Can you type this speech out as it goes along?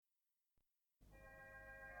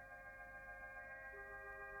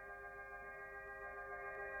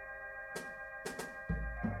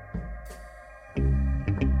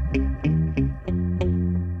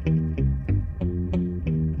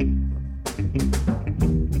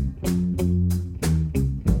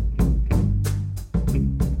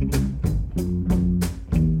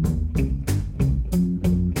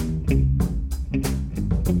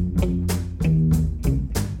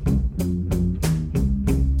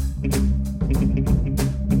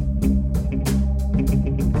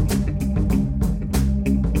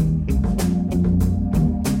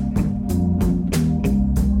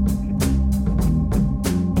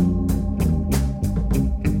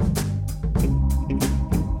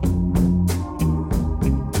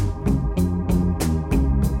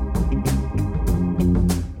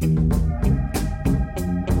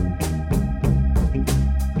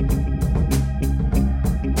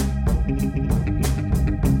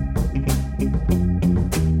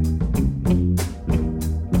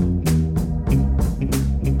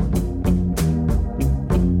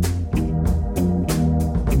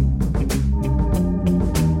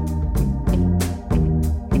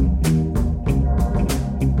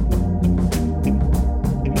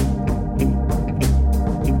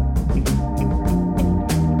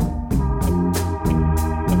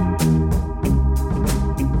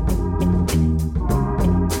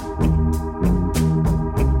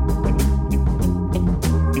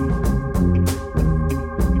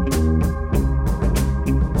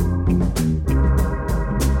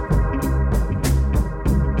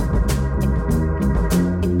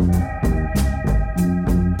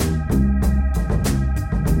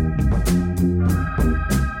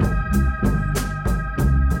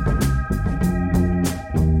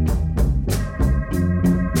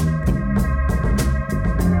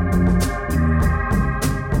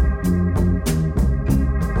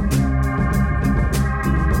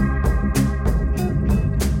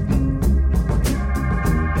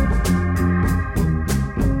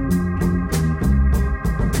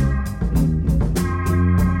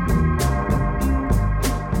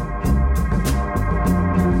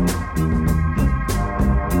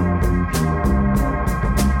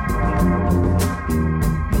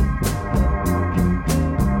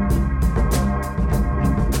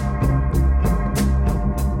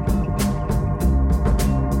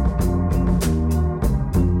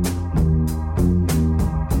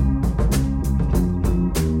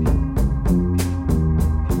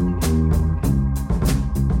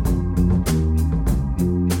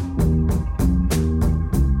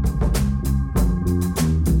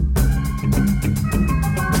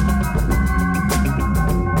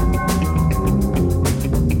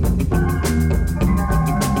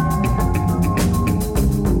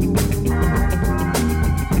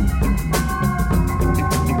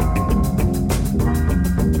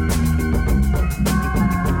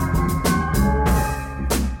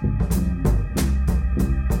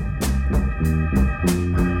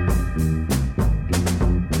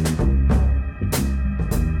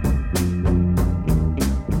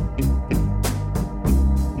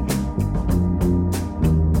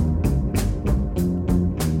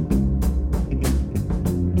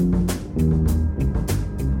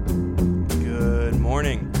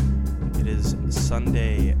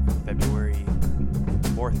Monday, February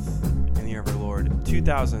 4th, in the year of our Lord,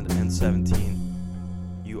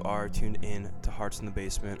 2017. You are tuned in to Hearts in the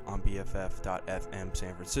Basement on BFF.FM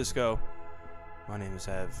San Francisco. My name is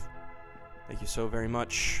Ev. Thank you so very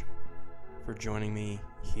much for joining me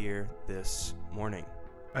here this morning.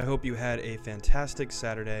 I hope you had a fantastic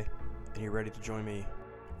Saturday and you're ready to join me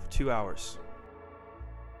for 2 hours.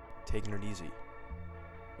 Taking it easy.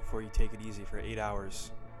 Before you take it easy for 8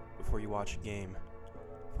 hours. Before you watch a game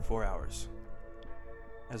for 4 hours.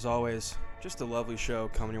 As always, just a lovely show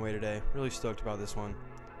coming your way today. Really stoked about this one.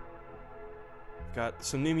 Got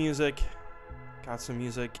some new music. Got some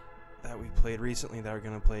music that we played recently that we're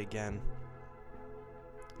going to play again.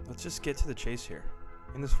 Let's just get to the chase here.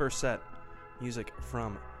 In this first set, music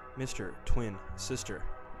from Mr. Twin Sister,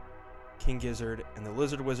 King Gizzard and the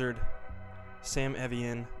Lizard Wizard, Sam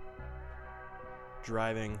Evian,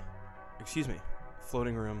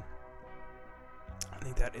 Floating Room. I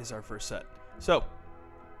think that is our first set. So,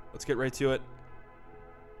 let's get right to it.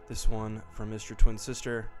 This one from Mr. Twin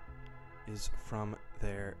Sister is from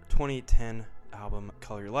their 2010 album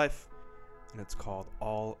Color Your Life, and it's called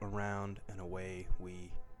All Around and Away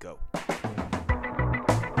We Go.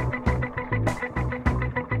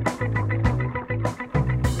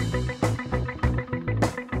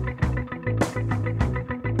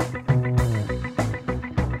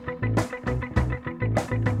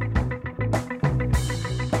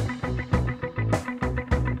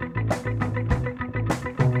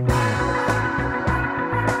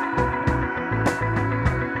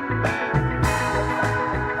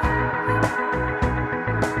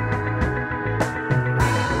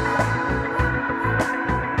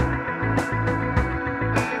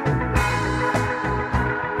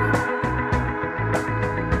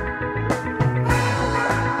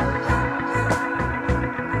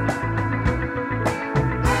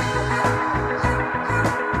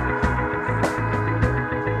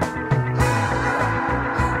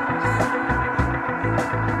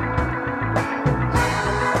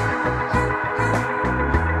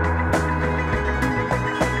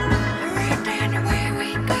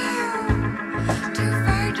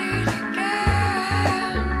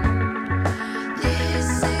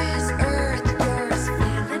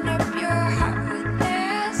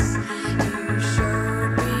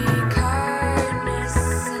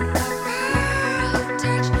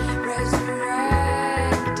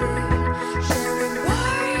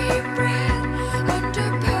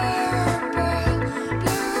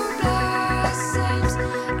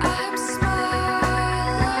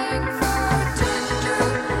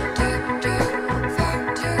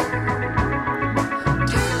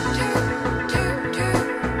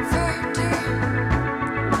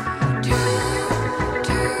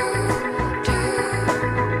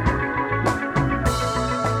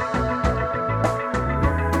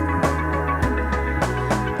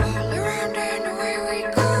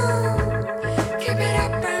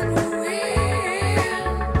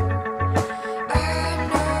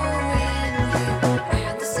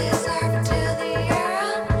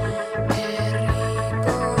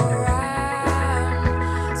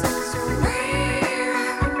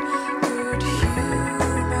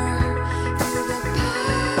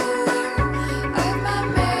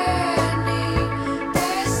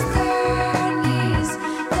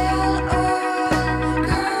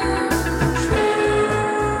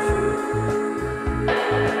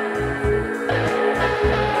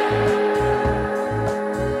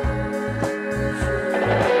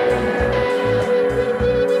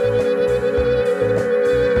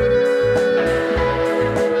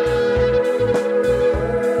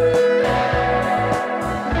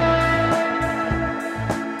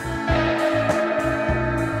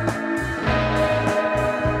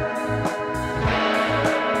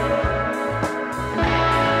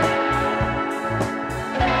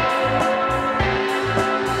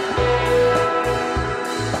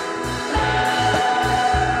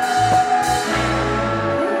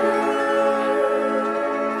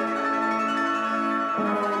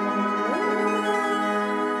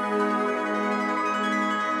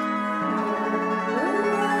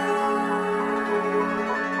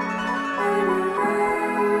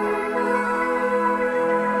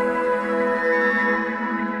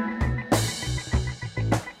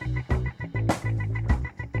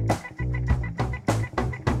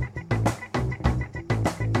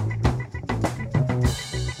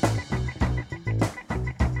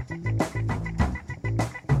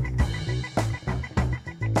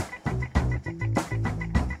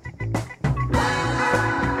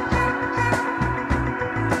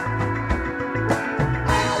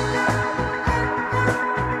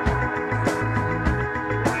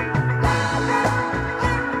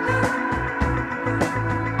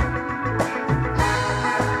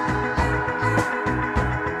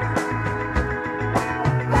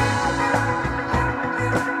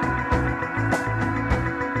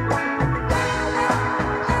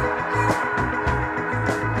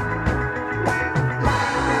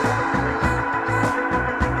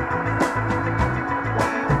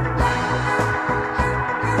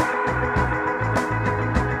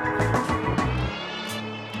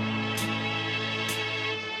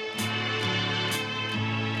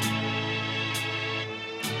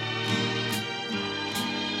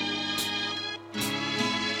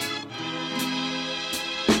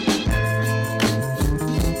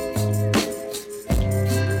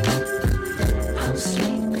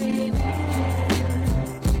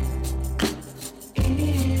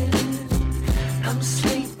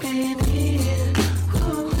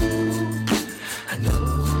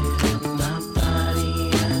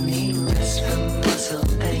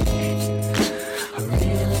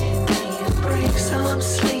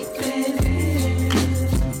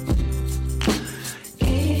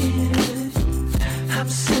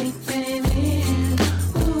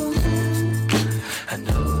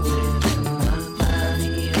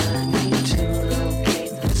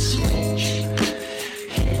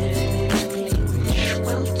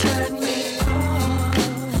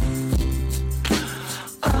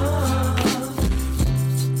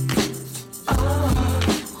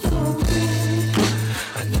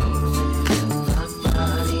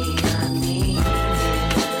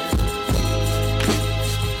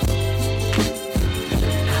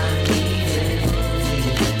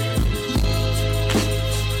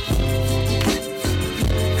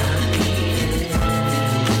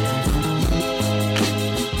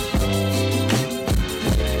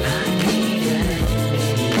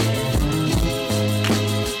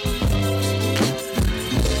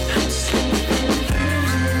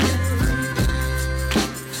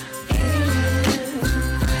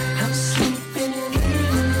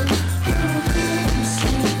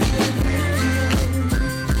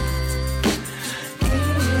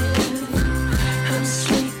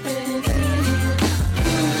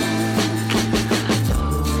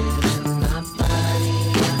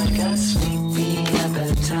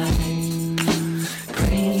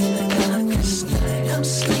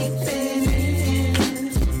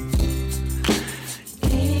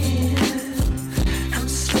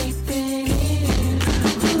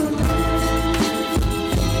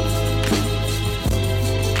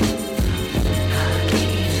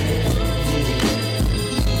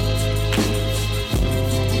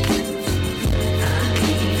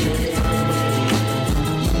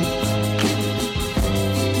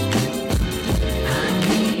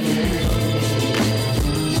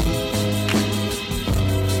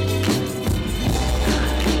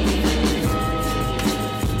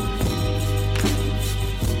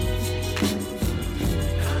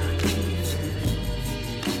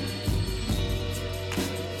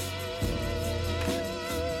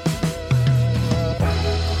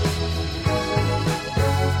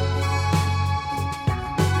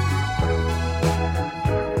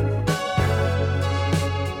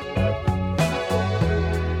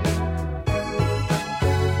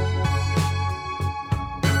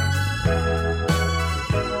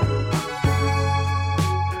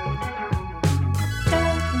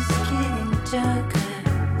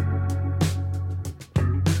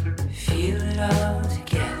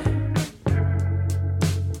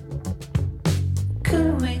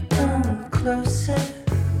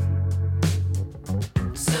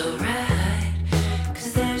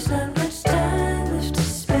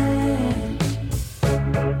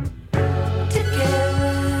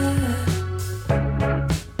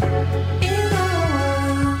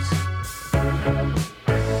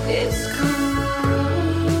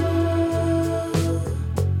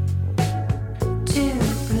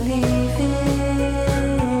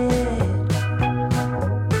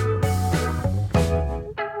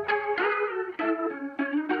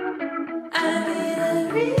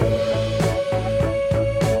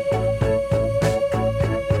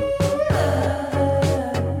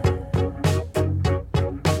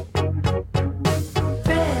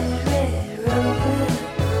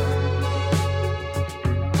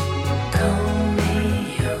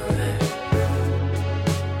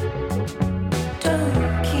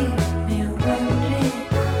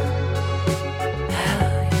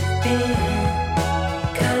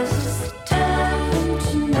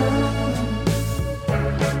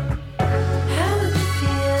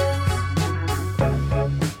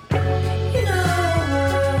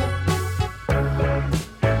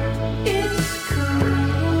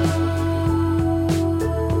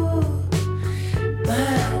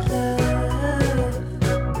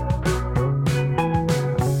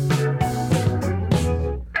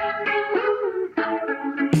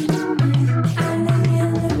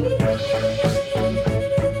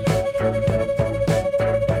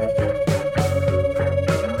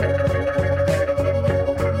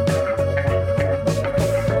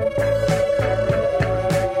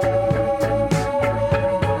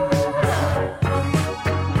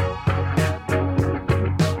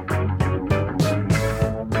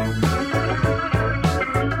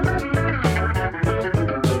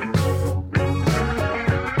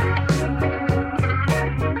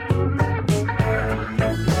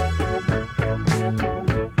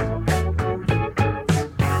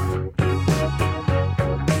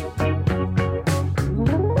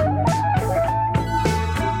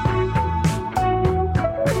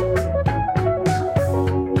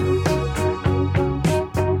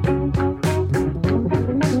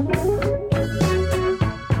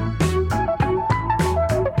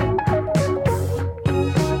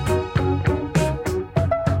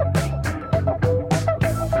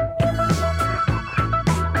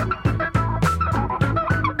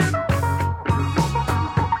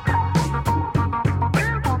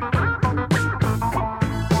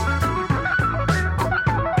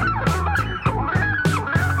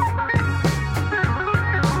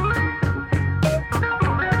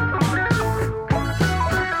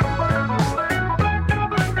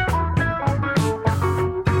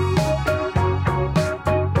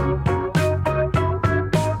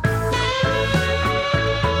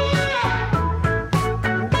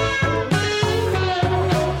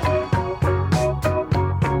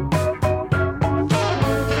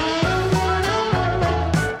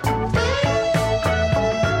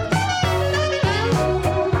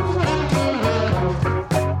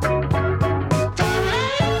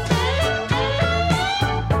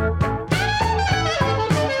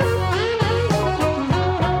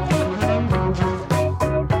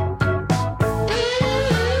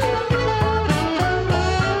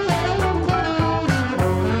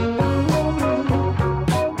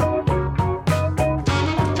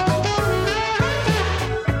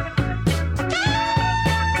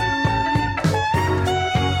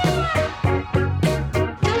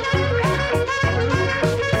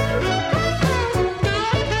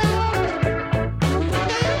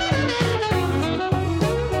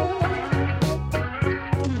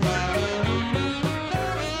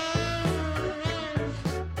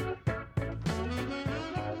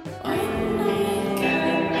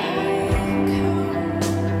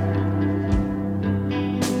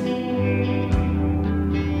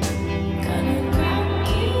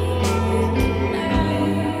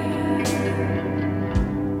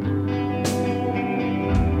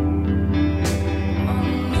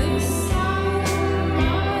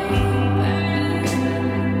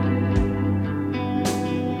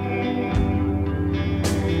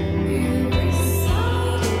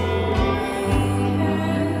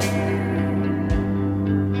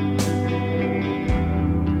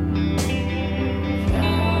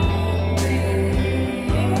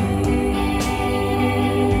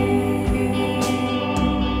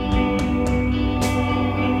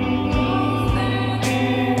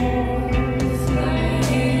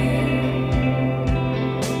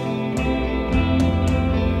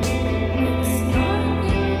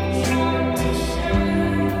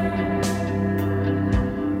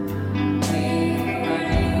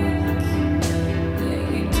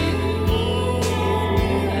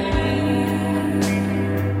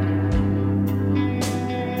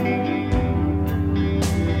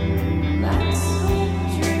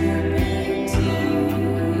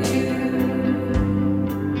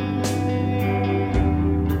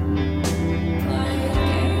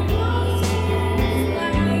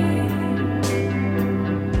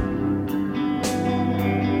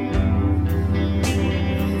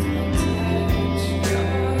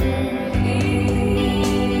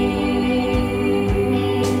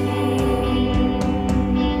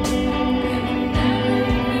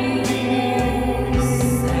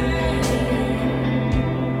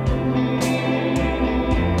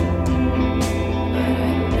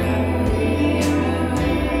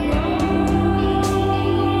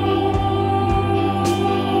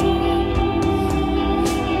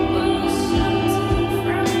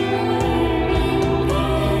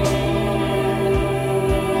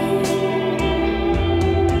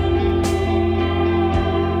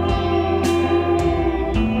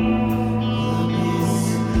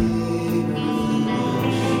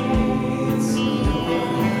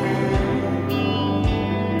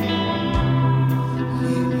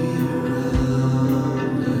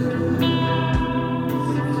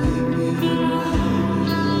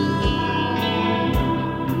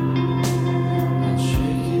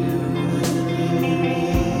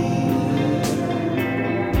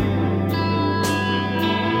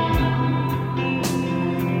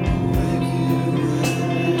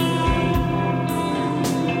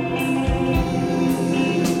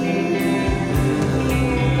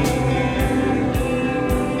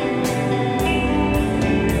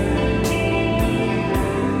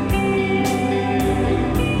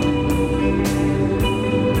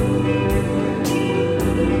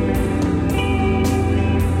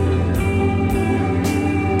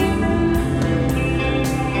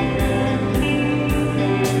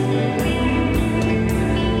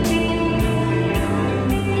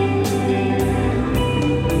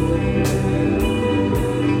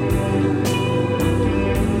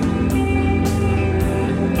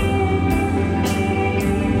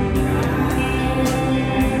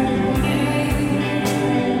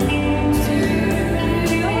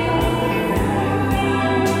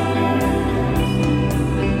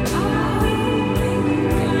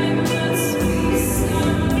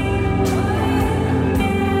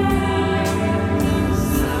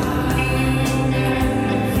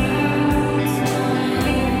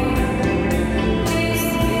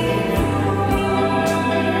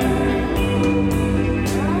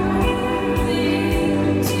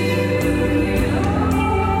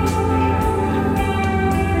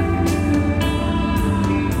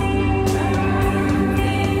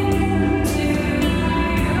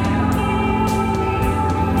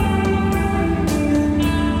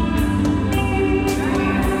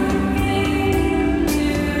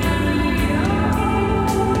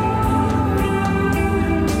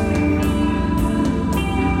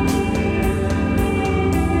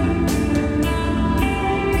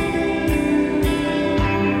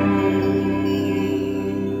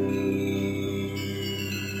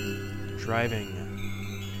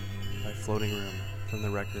 Floating Room from the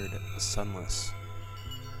record Sunless.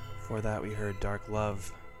 Before that, we heard Dark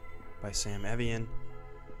Love by Sam Evian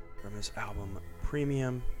from his album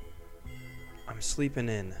Premium. I'm Sleeping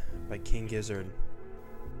In by King Gizzard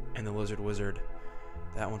and the Lizard Wizard.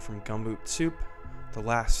 That one from Gumboot Soup, the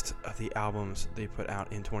last of the albums they put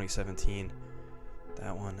out in 2017.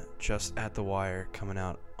 That one just at the wire, coming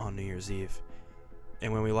out on New Year's Eve.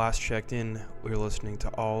 And when we last checked in, we were listening to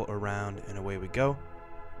All Around and Away We Go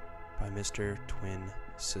by Mr. Twin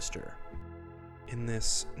Sister. In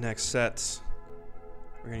this next set,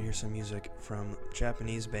 we're going to hear some music from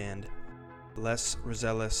Japanese band Les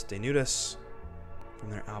Roseles de Nudis from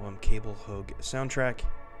their album Cable Hogue Soundtrack,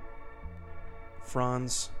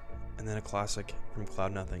 Franz, and then a classic from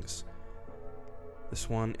Cloud Nothings. This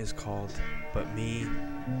one is called But Me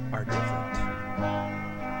Are Different.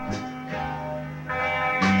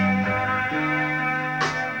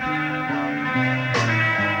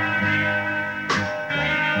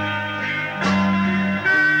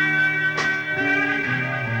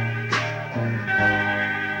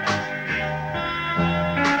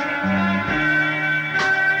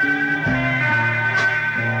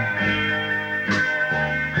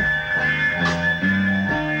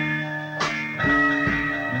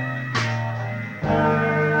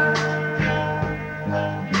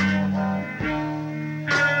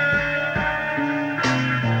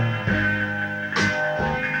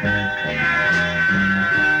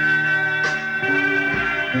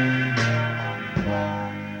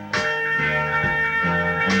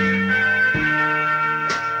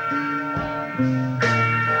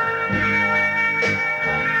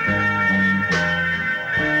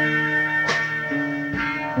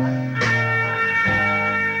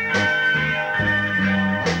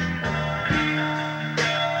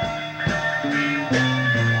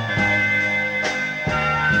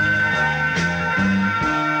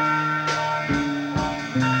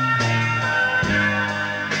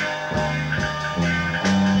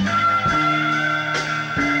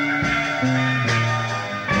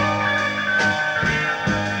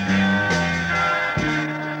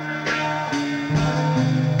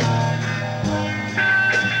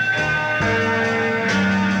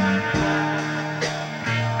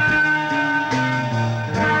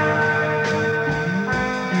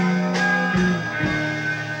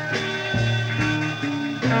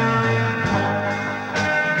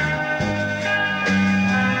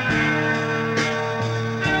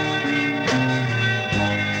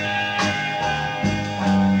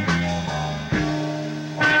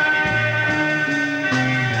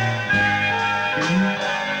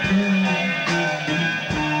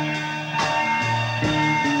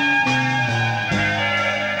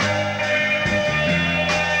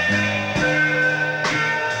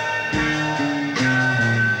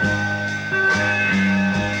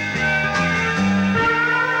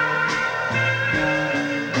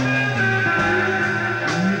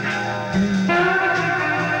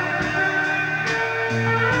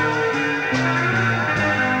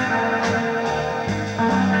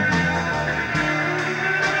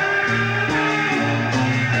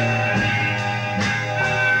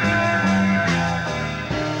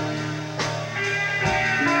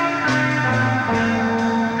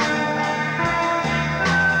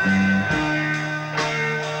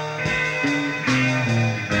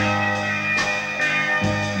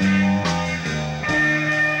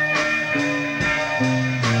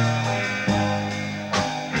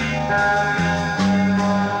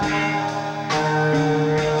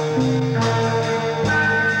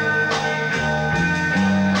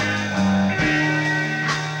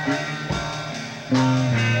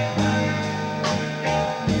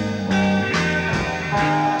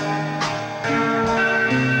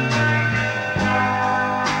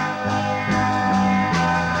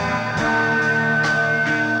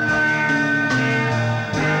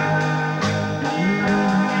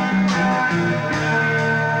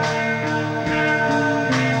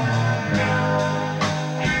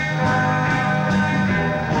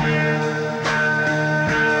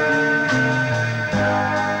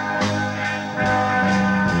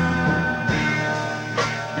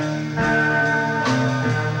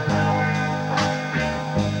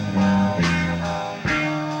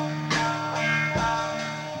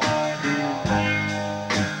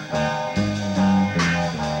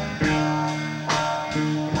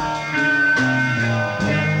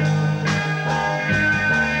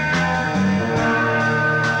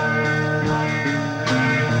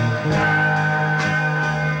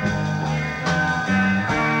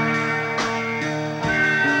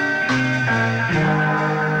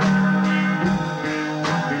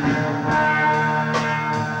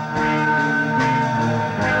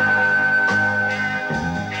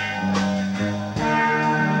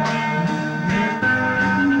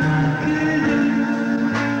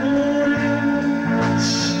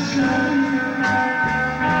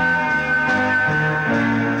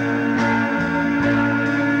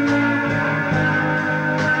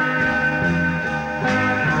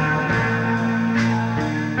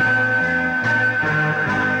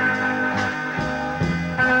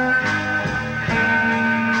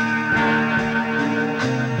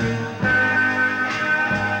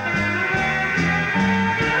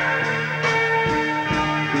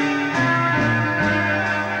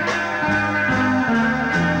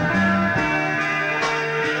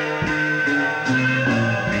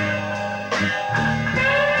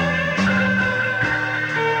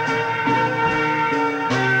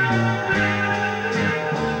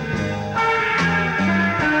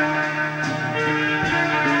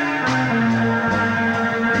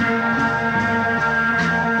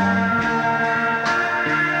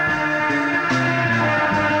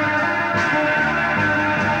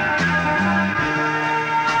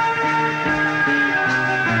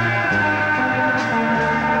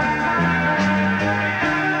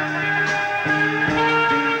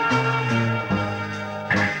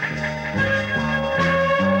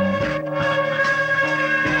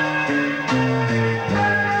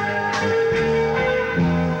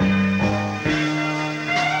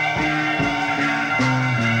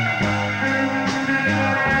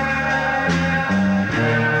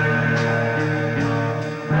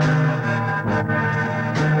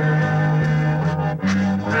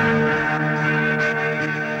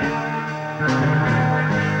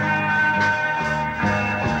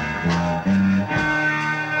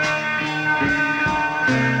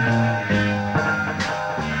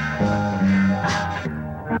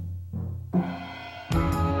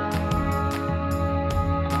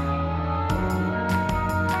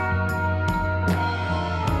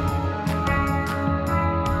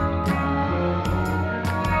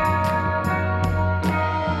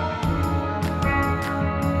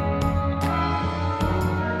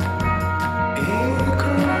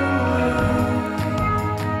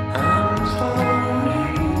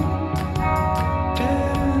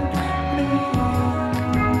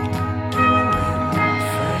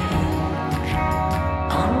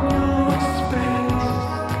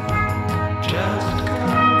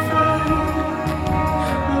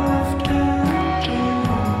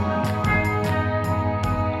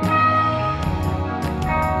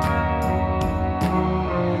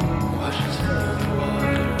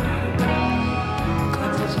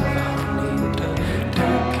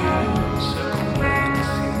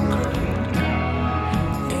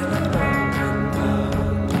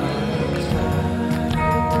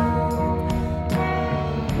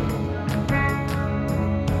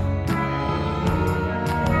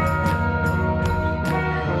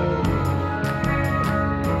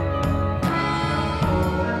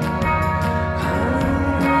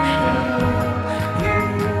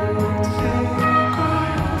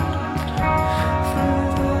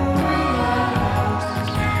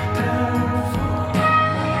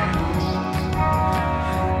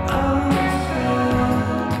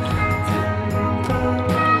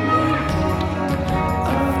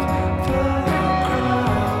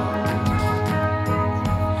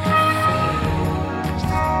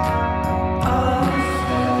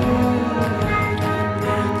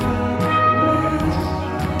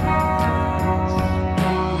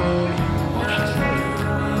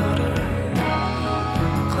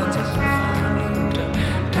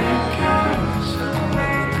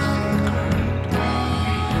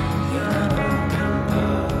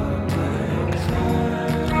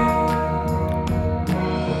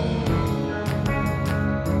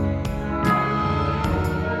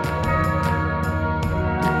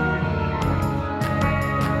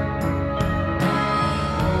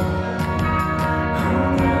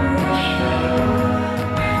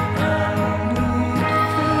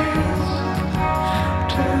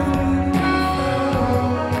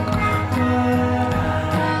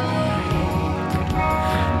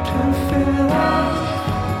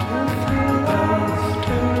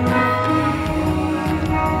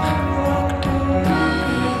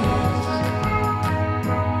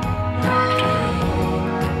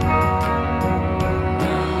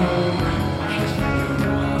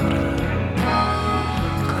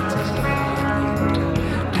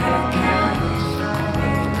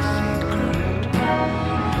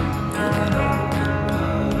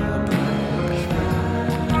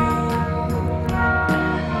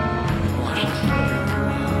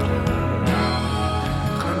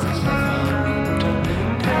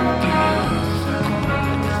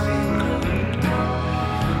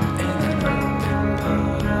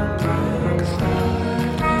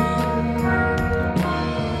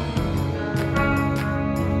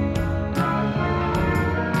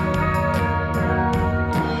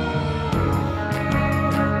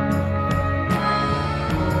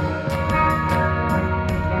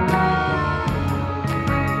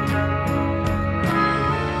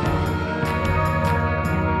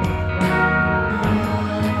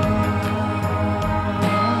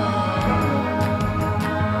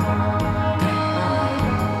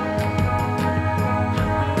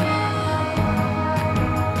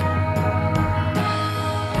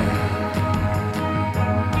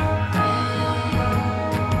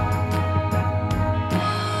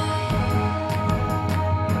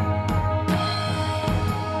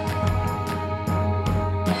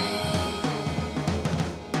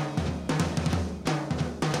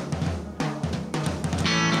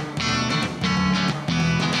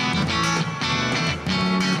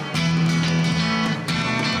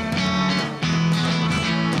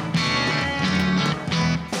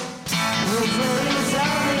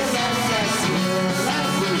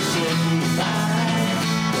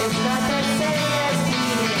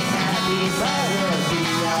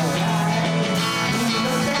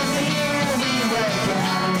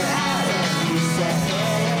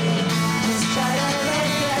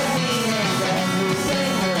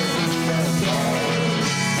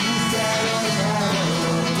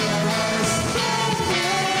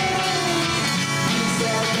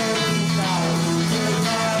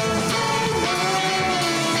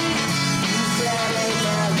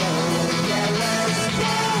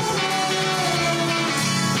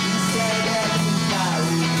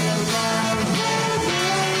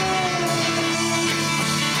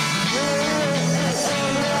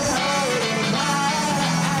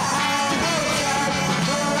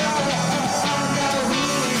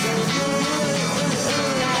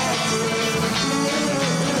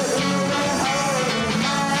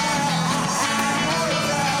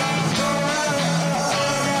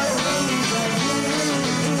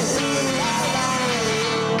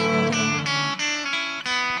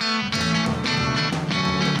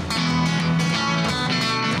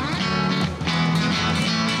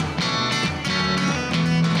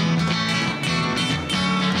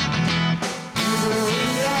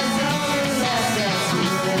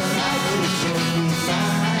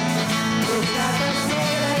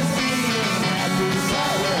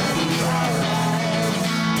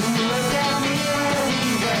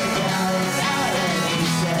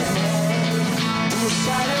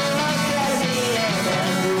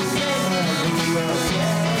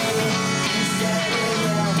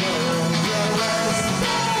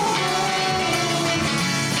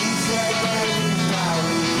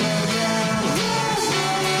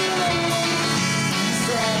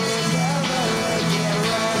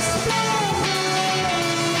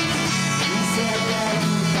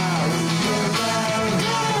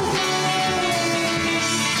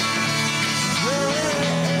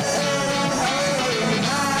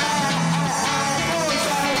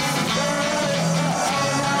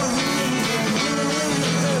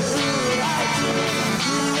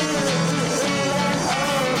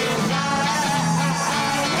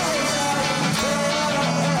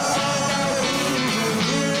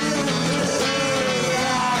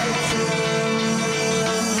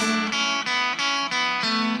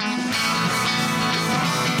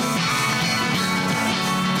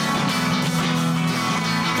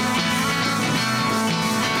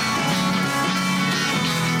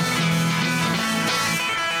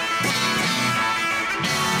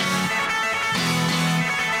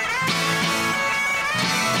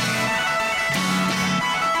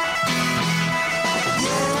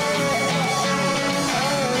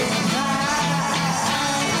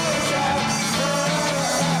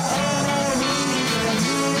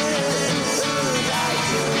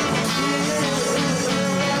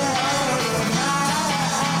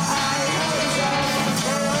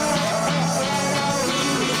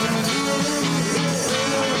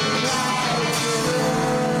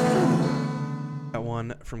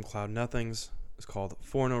 from Cloud Nothings is called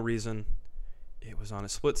For No Reason. It was on a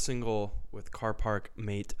split single with Car Park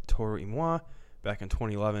Mate Toro y Moi back in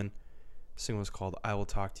 2011. The single was called I Will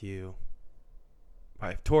Talk to You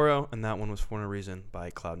by Toro, and that one was For No Reason by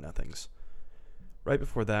Cloud Nothings. Right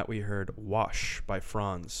before that, we heard Wash by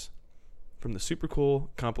Franz from the super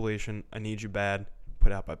cool compilation I Need You Bad,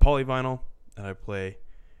 put out by Polyvinyl, that I play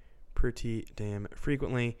pretty damn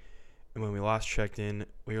frequently. And when we last checked in,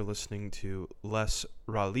 we were listening to Les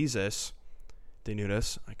Ralices de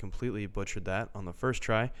Nudis. I completely butchered that on the first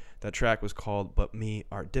try. That track was called But Me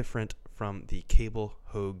Are Different from the Cable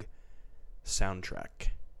Hogue soundtrack.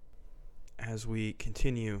 As we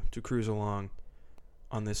continue to cruise along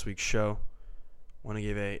on this week's show, I want to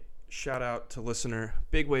give a shout out to listener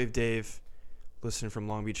Big Wave Dave, listener from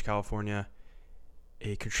Long Beach, California,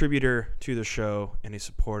 a contributor to the show and a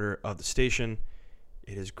supporter of the station.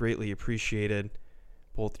 It is greatly appreciated,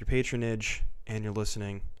 both your patronage and your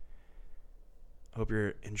listening. I hope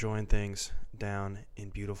you're enjoying things down in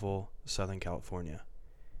beautiful Southern California.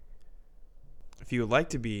 If you would like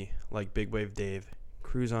to be like Big Wave Dave,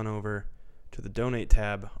 cruise on over to the donate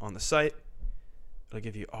tab on the site. It'll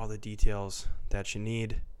give you all the details that you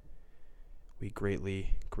need. We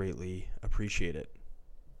greatly, greatly appreciate it.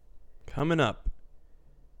 Coming up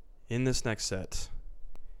in this next set,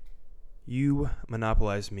 You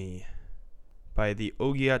Monopolize Me by the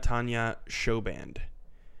Ogiatanya Show Band,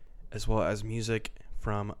 as well as music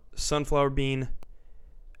from Sunflower Bean,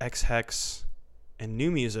 X-Hex, and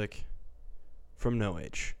new music from No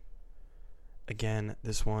Age. Again,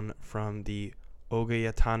 this one from the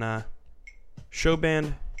Ogiatanya Show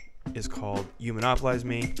Band is called You Monopolize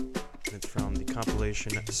Me, and it's from the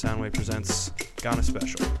compilation Soundwave Presents Ghana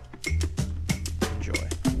Special. Enjoy.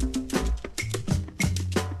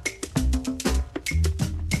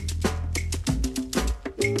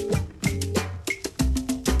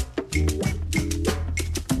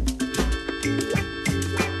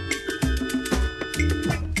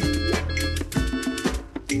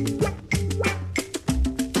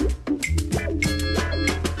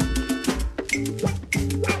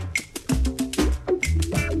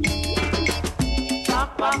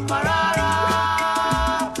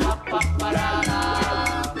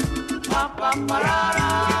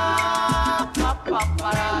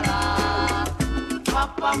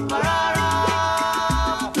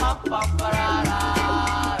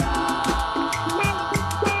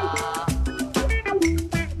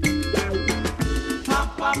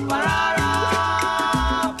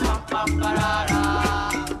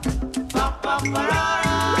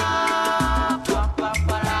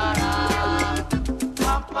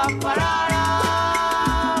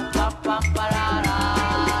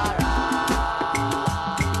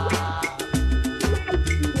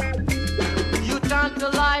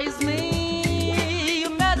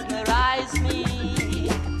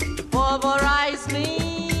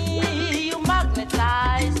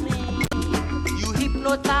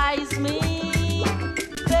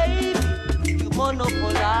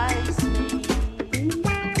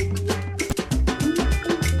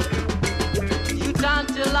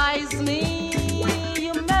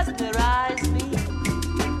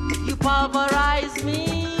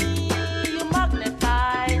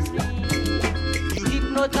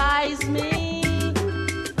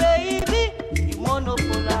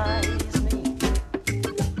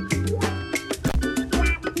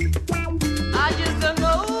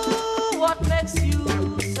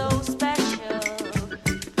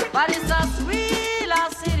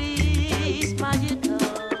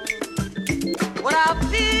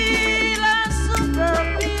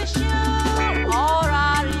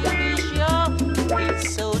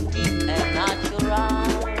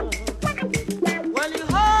 Well, you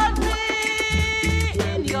hold me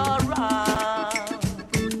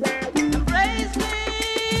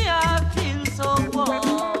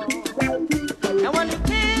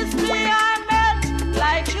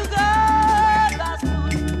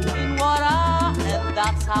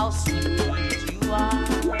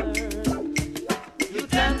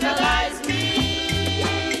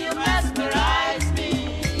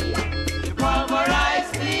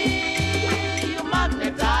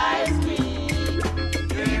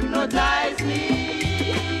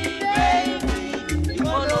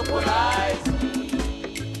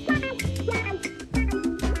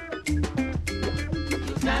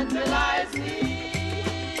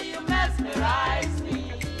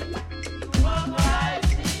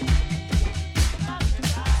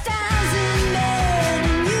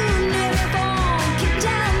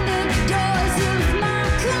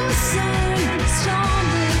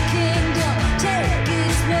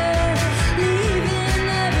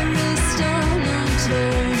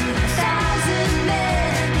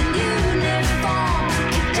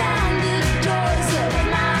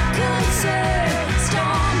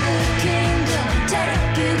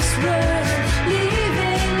this world,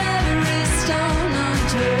 leaving every stone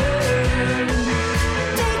unturned.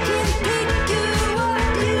 They can pick you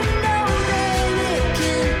up, you know that it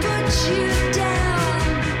can put you down.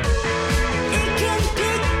 It can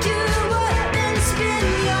pick you up and spin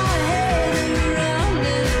your head around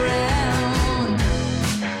and around.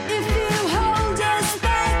 If you hold us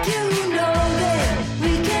back, you know that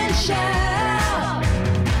we can shout.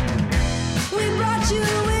 We brought you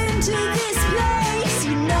into this place,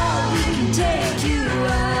 you know we can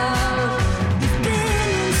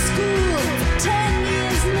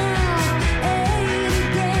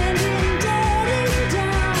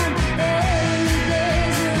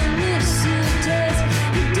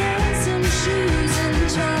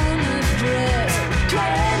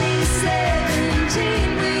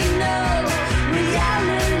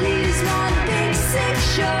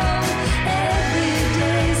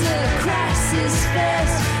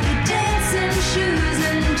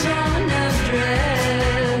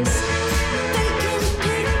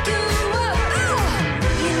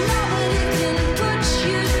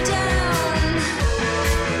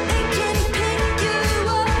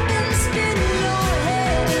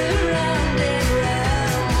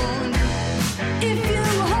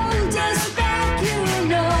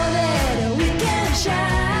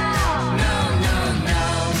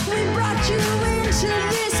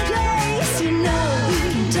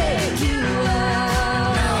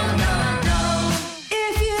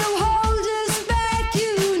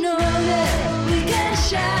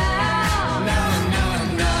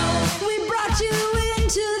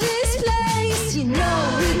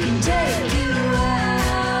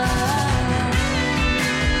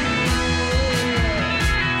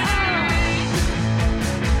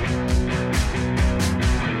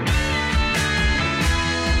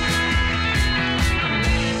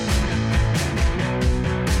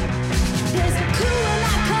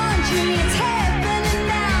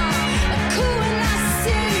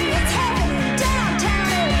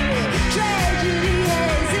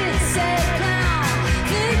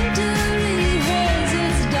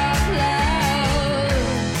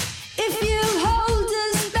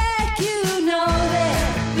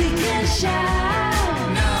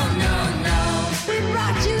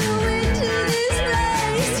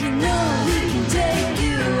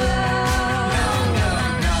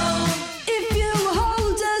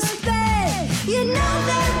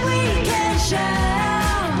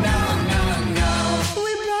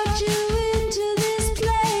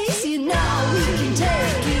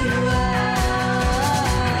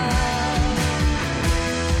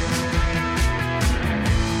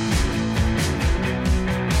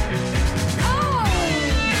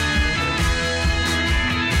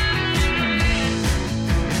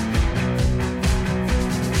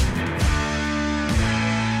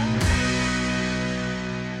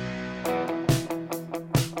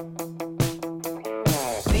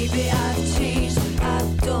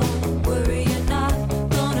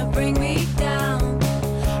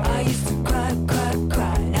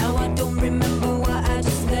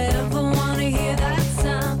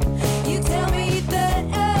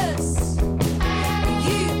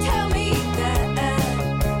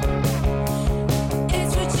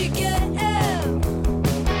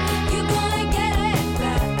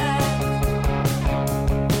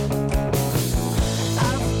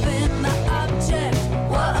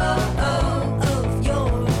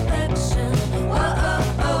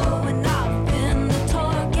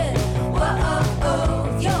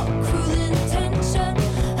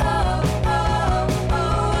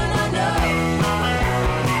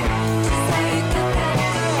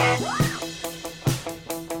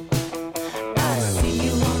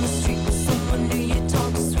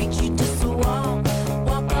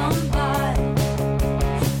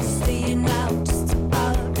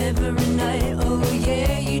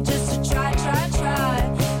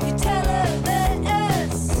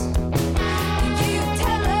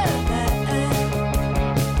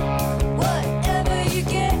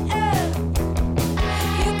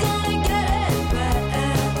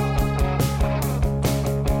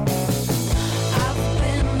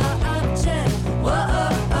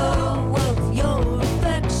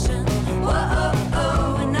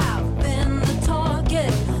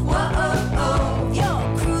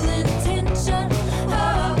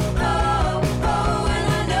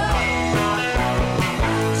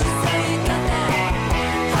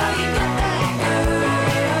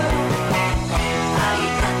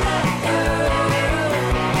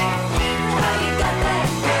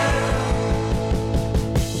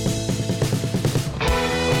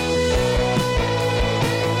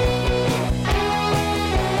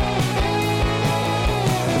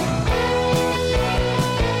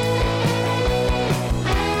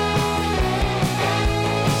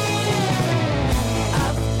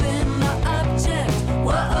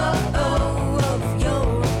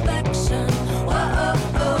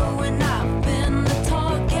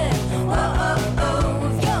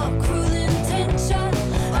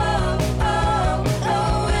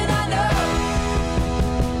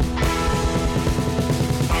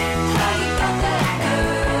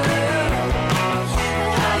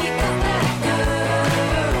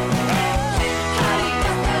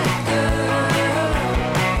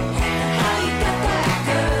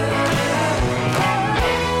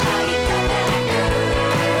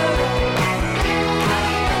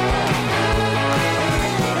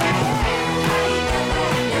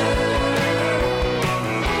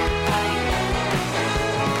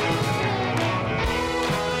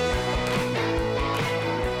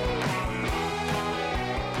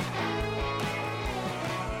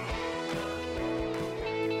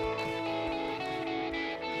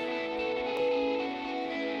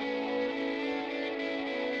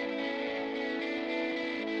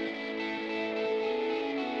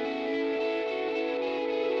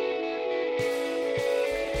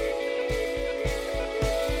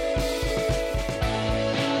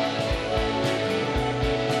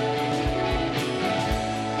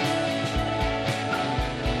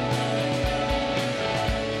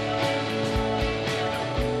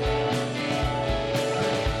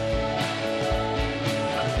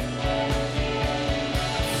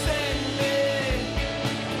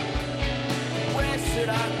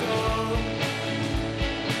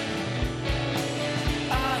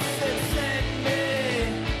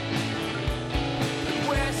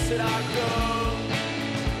should I go?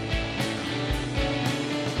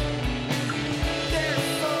 There's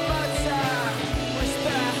so much I wish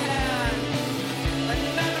that I had.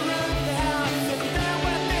 Another room to have. If there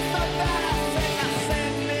were this so bad, I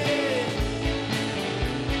send me.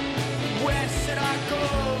 Where should I go?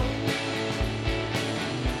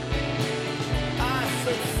 I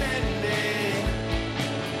said send me.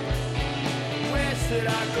 Where should I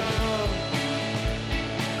go?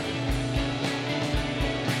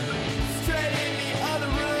 Straight in the other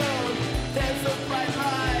room, there's a bright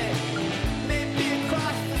light. Maybe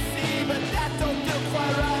across the sea, but that don't feel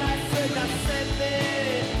quite right. I said now send me.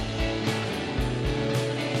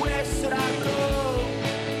 Where should I go?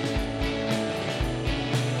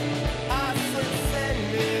 I said send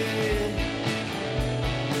me.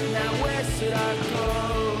 Now where should I go?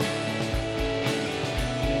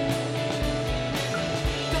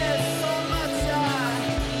 There's so much I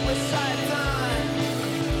wish I'd done.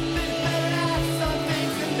 Been better at some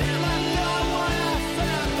things and then left out what I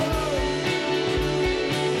said I would.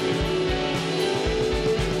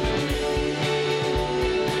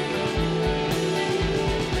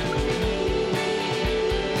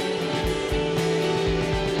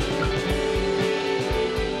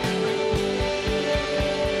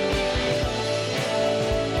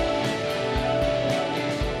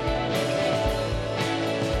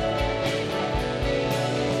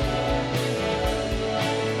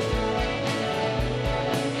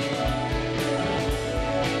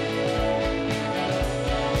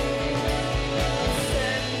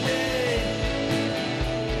 Send me.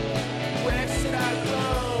 Where should I go?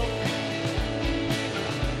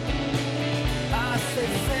 I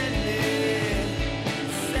said send me.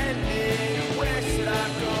 Send me. Where should I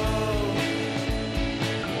go?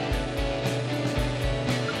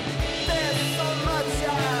 There's so much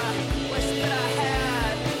I wish that I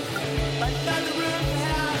had. Another room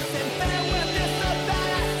perhaps, and there were this so bad.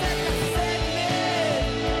 I said now send me.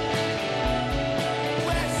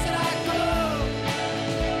 Where should I go?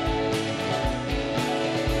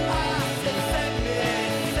 I said send me.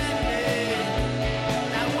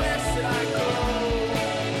 Now where should I go?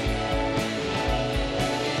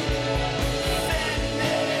 Send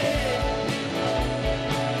me.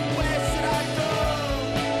 Where should I go?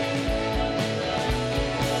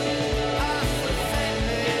 I said send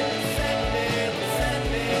me.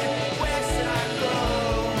 Where should I go?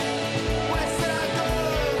 Where should I go?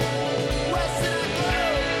 Where should I go?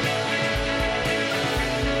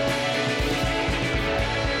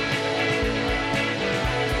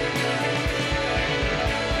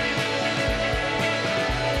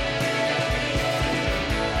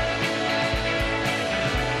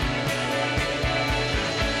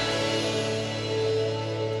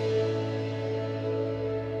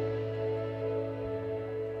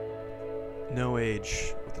 No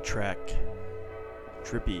Age with the track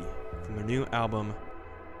Drippy from their new album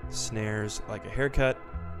Snares Like a Haircut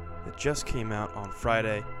that just came out on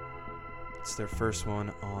Friday. It's their first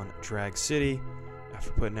one on Drag City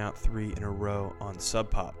after putting out 3 in a row on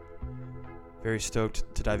Sub Pop. Very stoked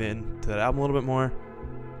to dive into that album a little bit more.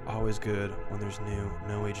 Always good when there's new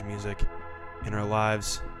No Age music in our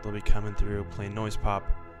lives. They'll be coming through playing Noise Pop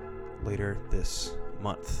later this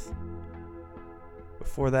month.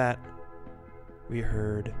 Before that, we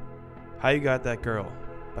heard How You Got That Girl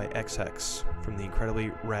by XX from the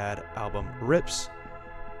incredibly rad album Rips.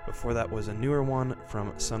 Before that was a newer one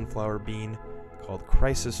from Sunflower Bean called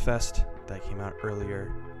Crisis Fest that came out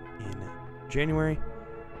earlier in January.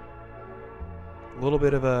 A little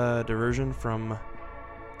bit of a diversion from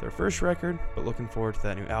their first record, but looking forward to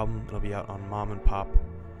that new album. It'll be out on Mom and Pop,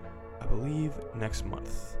 I believe, next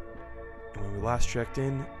month. And when we last checked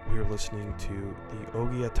in, we were listening to the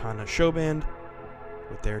Ogiatana Show Band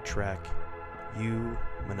with their track, You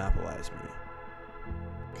Monopolize Me.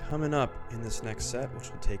 Coming up in this next set,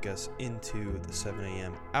 which will take us into the 7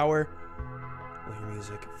 a.m. hour, we'll hear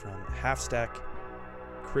music from Half Stack,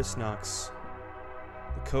 Chris Knox,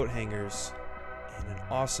 the Coat Hangers, and an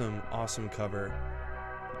awesome cover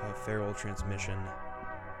of Feral Transmission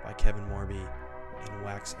by Kevin Morby and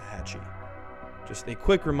Waxahachie. Just a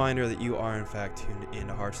quick reminder that you are in fact tuned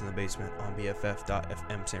into Hearts in the Basement on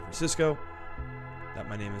BFF.FM San Francisco. That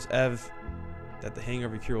my name is Ev, that the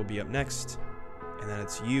Hangover Cure will be up next, and that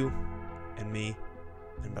it's you and me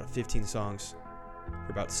and about 15 songs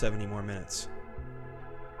for about 70 more minutes.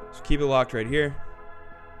 So keep it locked right here.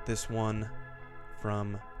 This one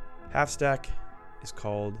from Half Stack is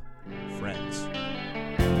called Friends.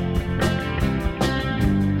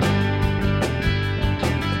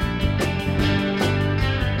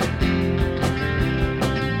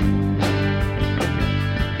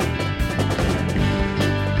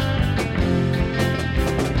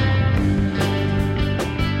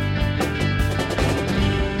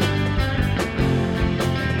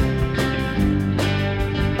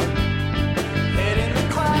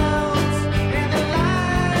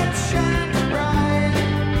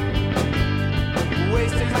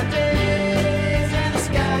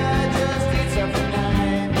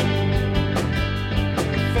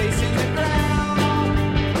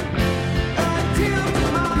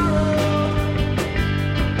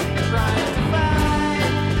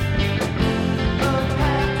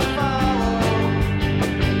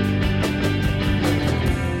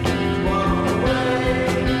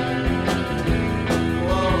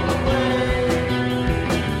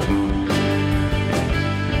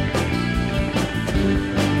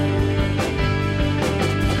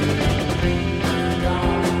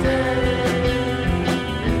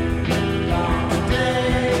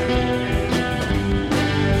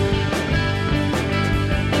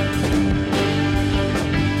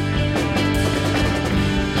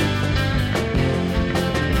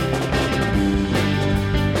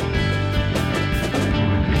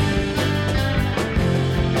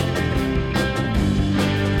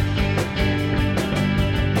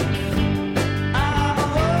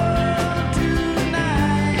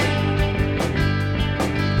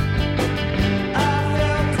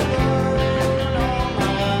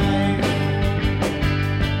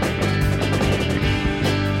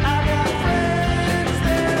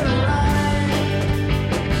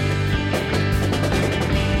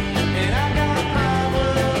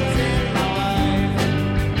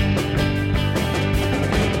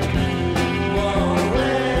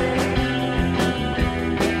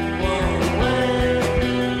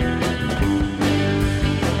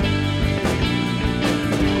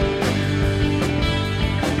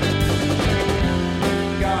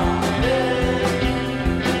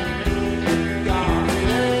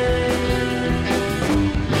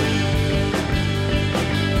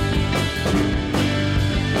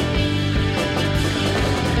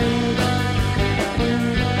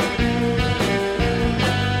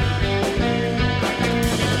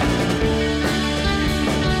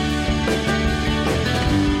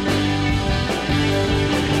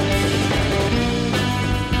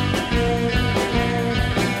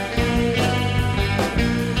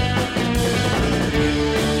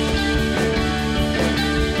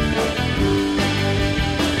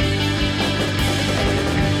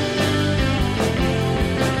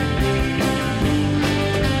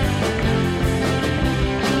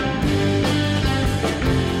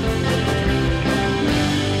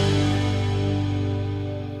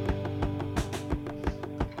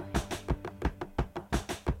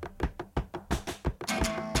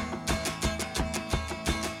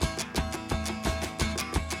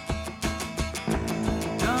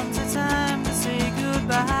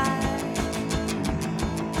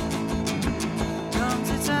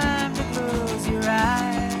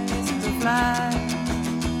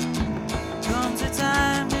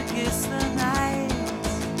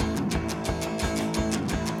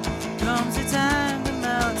 Comes the time the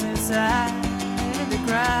mountainside to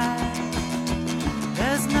cry.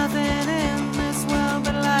 There's nothing in this world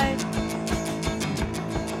but light.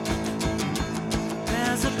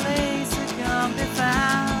 There's a place that can't be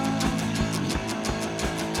found.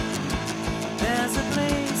 There's a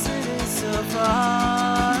place that is so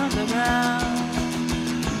far underground.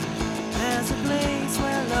 There's a place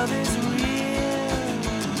where love is real.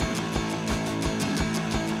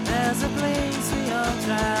 There's a place we all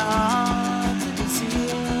try hard to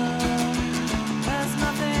conceal. There's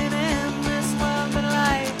nothing in this world but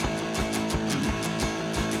light.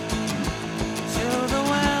 Show the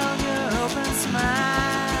world your open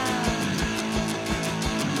smile.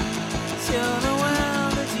 Show the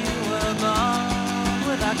world that you were born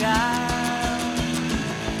without guile.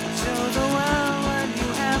 Show the world what you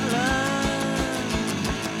have learned.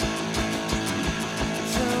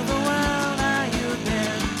 Show the world how you've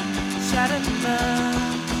been shattered and burned.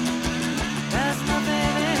 There's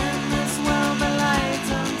nothing in this world but light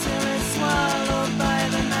until it's swallowed by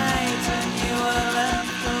the night and you are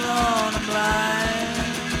left alone and blind.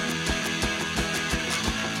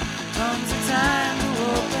 Comes a time to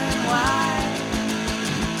open wide.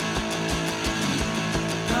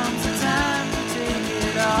 Comes a time to take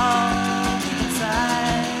it all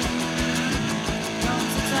inside.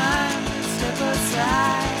 Comes a time to step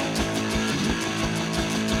aside.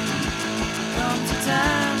 Comes a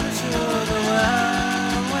time to show the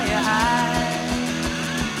world where you hide.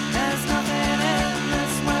 There's nothing in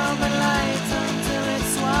this world but light until it's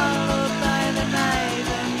swallowed by the night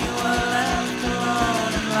and you are left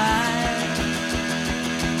alone and blind.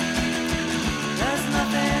 There's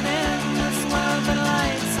nothing in this world but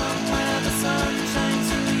light. Somewhere the sun shines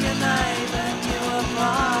through your night and you are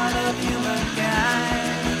part of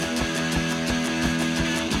humankind.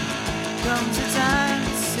 Comes a time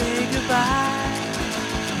to say goodbye.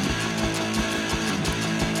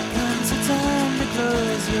 Comes a time to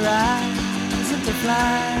close your eyes and to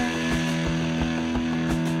fly.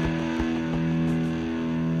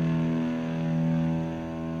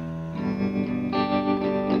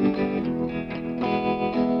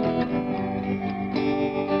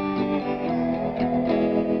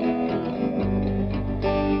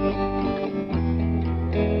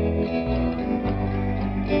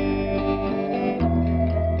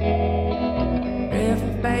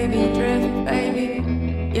 Drift, baby,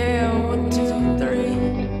 yeah, 1, 2, 3.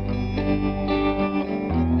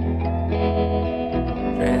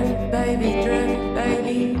 Drift,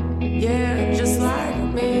 baby, yeah, just like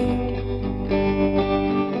me.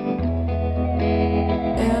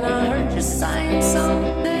 And I heard you saying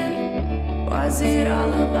something. Was it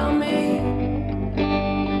all about me?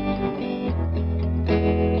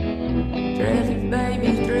 Drift,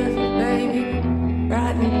 baby,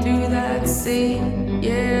 riding through that sea.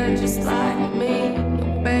 Yeah, just like me,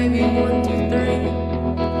 baby, 1, 2, 3.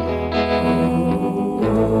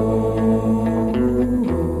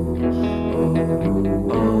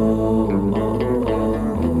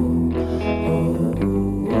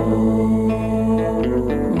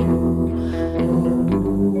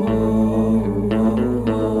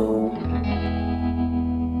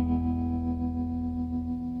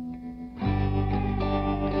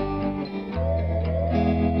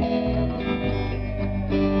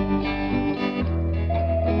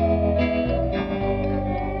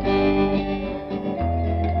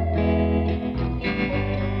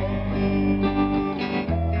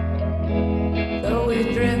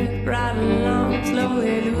 Drift right along,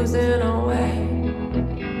 slowly losing our way.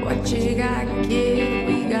 What you got, kid?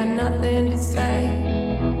 We got nothing to say.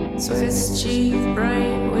 Swiss cheese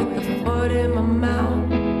brain with the foot in my mouth.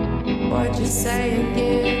 What'd you say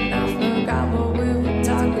again? I forgot what we were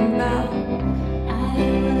talking about. I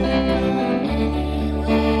would go anywhere with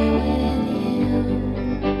you.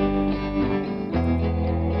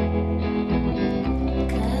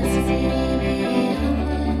 'Cause baby, I'm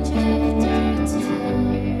a drifter too.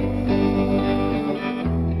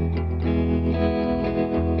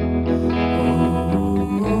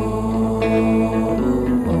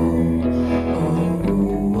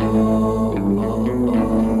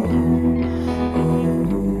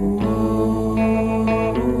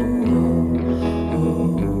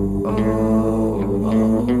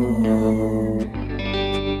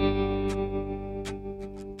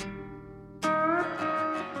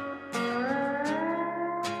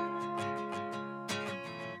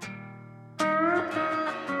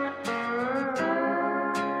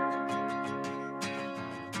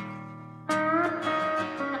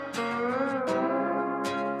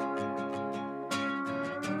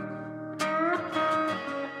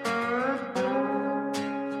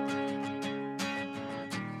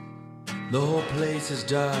 The whole place is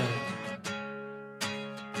dark.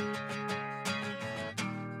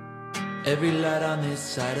 Every light on this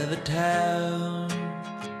side of the town.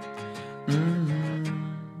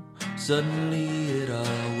 Suddenly it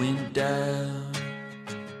all went down.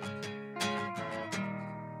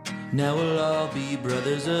 Now we'll all be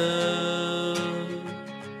brothers of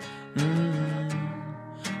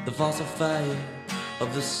the fossil fire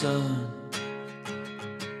of the sun.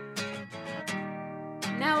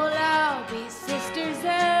 Now we'll all be sisters of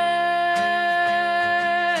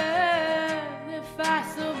the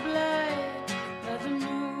fossil blood of the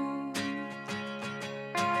moon.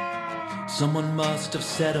 Someone must have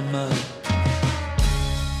set 'em up.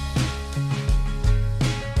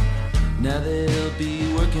 Now they'll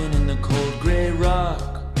be working in the cold gray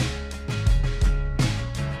rock.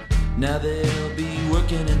 Now they'll be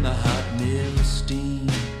working in the hot mill steam.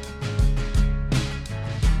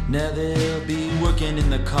 Now they'll be working in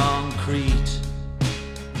the concrete.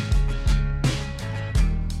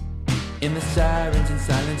 In the sirens and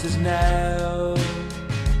silences now,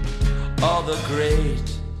 all the great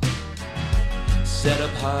set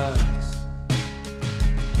up hearts.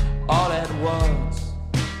 All at once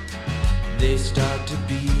they start to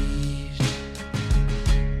beat.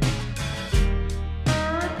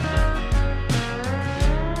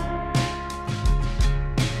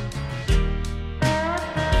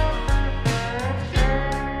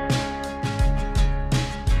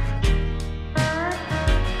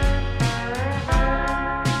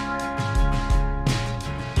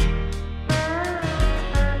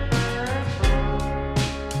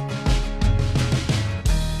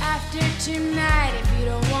 After tonight, if you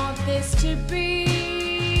don't want this to be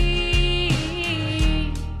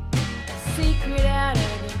a secret out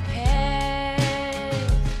of the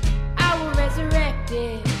past, I will resurrect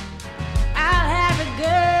it. I'll have a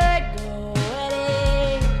good go at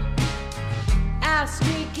it. I'll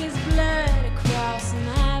streak his blood across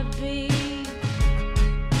my beak,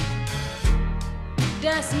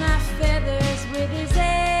 dust my feathers with his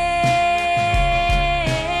ash,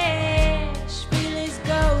 feel his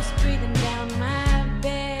ghost breathing down my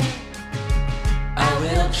back. I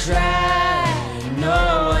will try, no,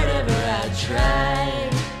 whatever I try,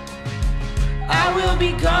 I will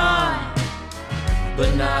be gone,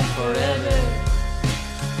 but not forever.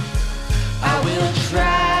 I will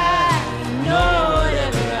try, no,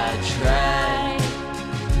 whatever I try,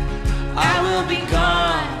 I will be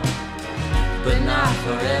gone, but not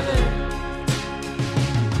forever.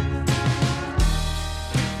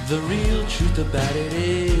 The real truth about it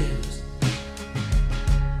is,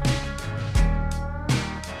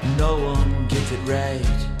 no one gets it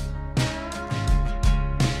right.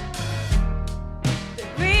 The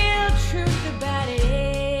real truth about it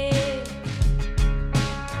is,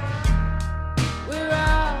 we're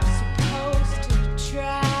all supposed to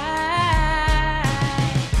try.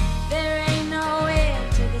 There ain't no end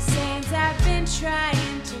to the sands I've been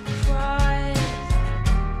trying to cross.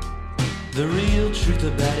 The real truth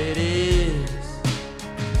about it is,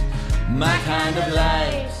 my kind of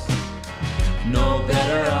life's no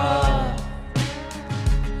better off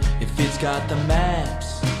if it's got the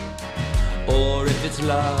maps or if it's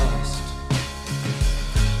lost.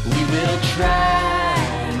 We will try,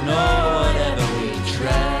 no, whatever we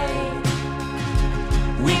try,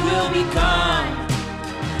 we will be gone,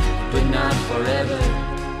 but not forever.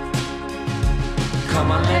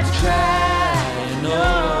 Come on, let's try, no,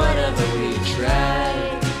 whatever we try,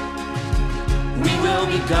 we will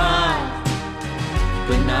be gone,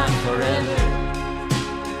 but not forever.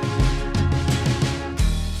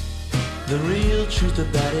 The real truth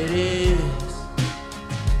about it is,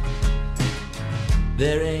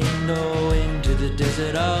 there ain't no end to the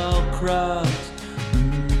desert I'll cross.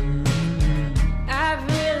 I've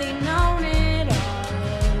really known it all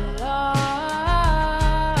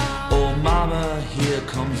along. Oh mama, here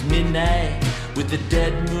comes midnight with the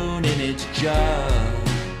dead moon in its jaw.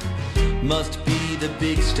 Must be the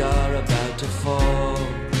big star about to fall.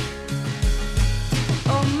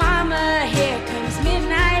 Oh mama, here comes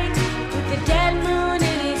midnight with the dead moon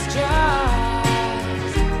in its jaws.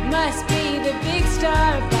 Must be the big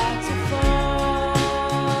star about to fall.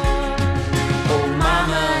 Oh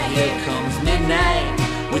mama, here comes midnight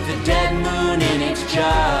with the dead moon in its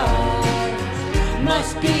jaws.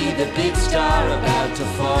 Must be the big star about to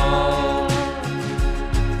fall.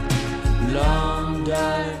 Long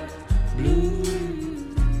dark blue,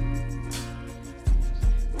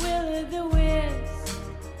 Will o' the wisp,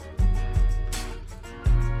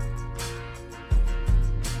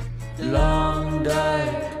 long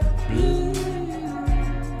dark blue.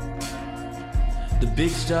 The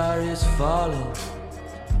big star is falling.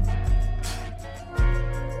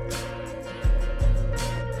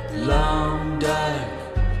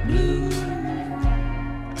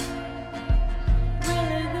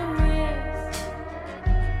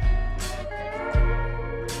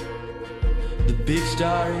 The big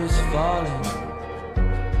star is falling.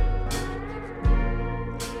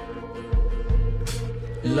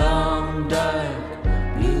 Long dark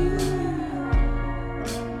blue.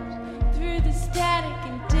 Through the static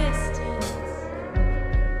and distance,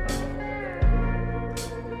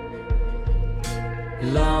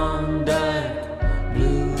 Long dark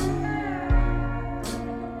blue.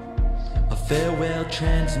 A farewell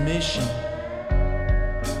transmission.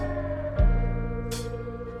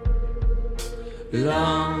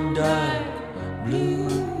 Long dark blue.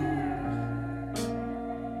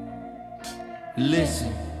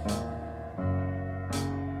 Listen.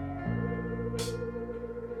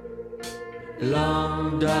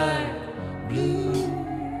 Long dark blue.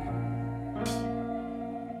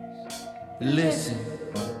 Listen.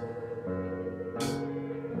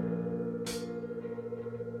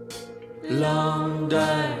 Long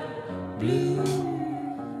dark blue.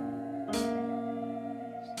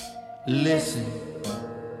 Listen.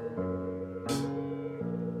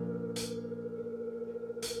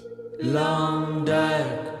 Long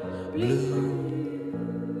dark blue.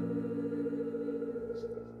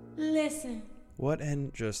 listen. What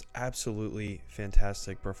an just absolutely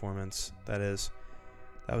fantastic performance that is.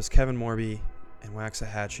 That was Kevin Morby and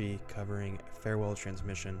Waxahachie covering Farewell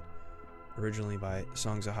Transmission, originally by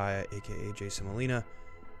Songzahaya, aka Jason Molina.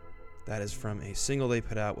 That is from a single they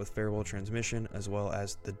put out with Farewell Transmission, as well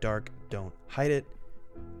as The Dark Don't Hide It.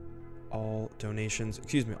 All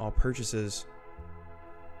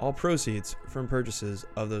proceeds from purchases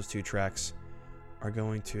of those two tracks are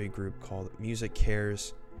going to a group called Music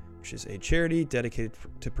Cares, which is a charity dedicated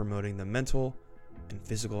to promoting the mental and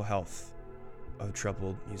physical health of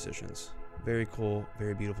troubled musicians. Very cool,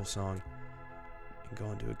 very beautiful song, and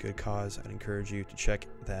going to a good cause. I'd encourage you to check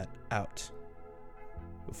that out.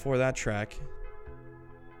 Before that track,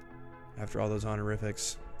 after all those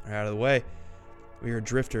honorifics are out of the way, we heard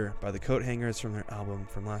Drifter by the Coat Hangers from their album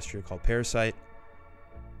from last year called Parasite.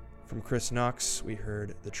 From Chris Knox, we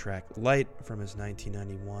heard the track Light from his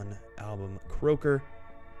 1991 album Croaker.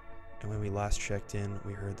 And when we last checked in,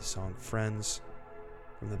 we heard the song Friends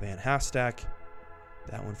from the band Half Stack.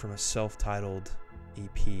 That one from a self-titled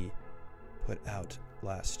EP put out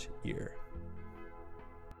last year.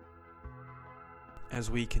 As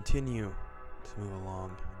we continue to move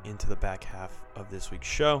along into the back half of this week's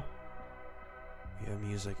show, we have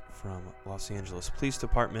music from Los Angeles Police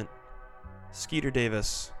Department, Skeeter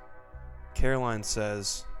Davis, Caroline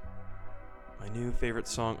Says, my new favorite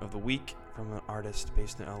song of the week from an artist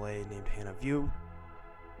based in LA named Hannah View,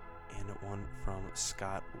 and one from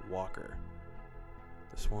Scott Walker.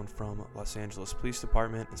 This one from Los Angeles Police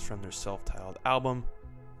Department is from their self-titled album,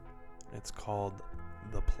 and it's called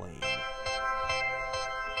The Plane.